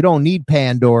Pandora. You don't need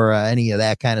Pandora, any of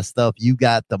that kind of stuff. You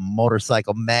got the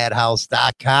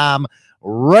motorcyclemadhouse.com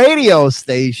radio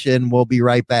station. We'll be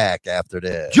right back after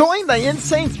this. Join the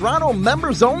Insane Throttle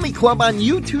Members Only Club on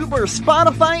YouTube or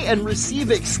Spotify and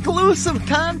receive exclusive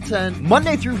content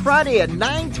Monday through Friday at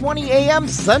 9:20 a.m.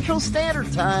 Central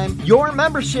Standard Time. Your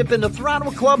membership in the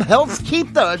Throttle Club helps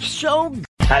keep the show.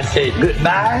 I say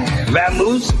goodbye,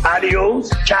 vamoose,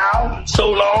 adios, ciao,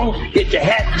 so long, get your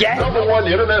hat jack. #1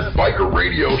 internet biker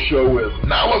radio show is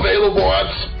now available on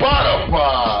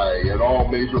Spotify and all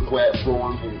major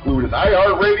platforms, including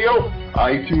iHeartRadio,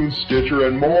 iTunes, Stitcher,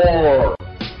 and more.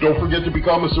 Don't forget to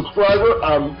become a subscriber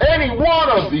on any one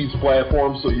of these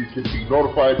platforms so you can be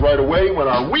notified right away when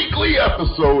our weekly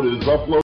episode is uploaded.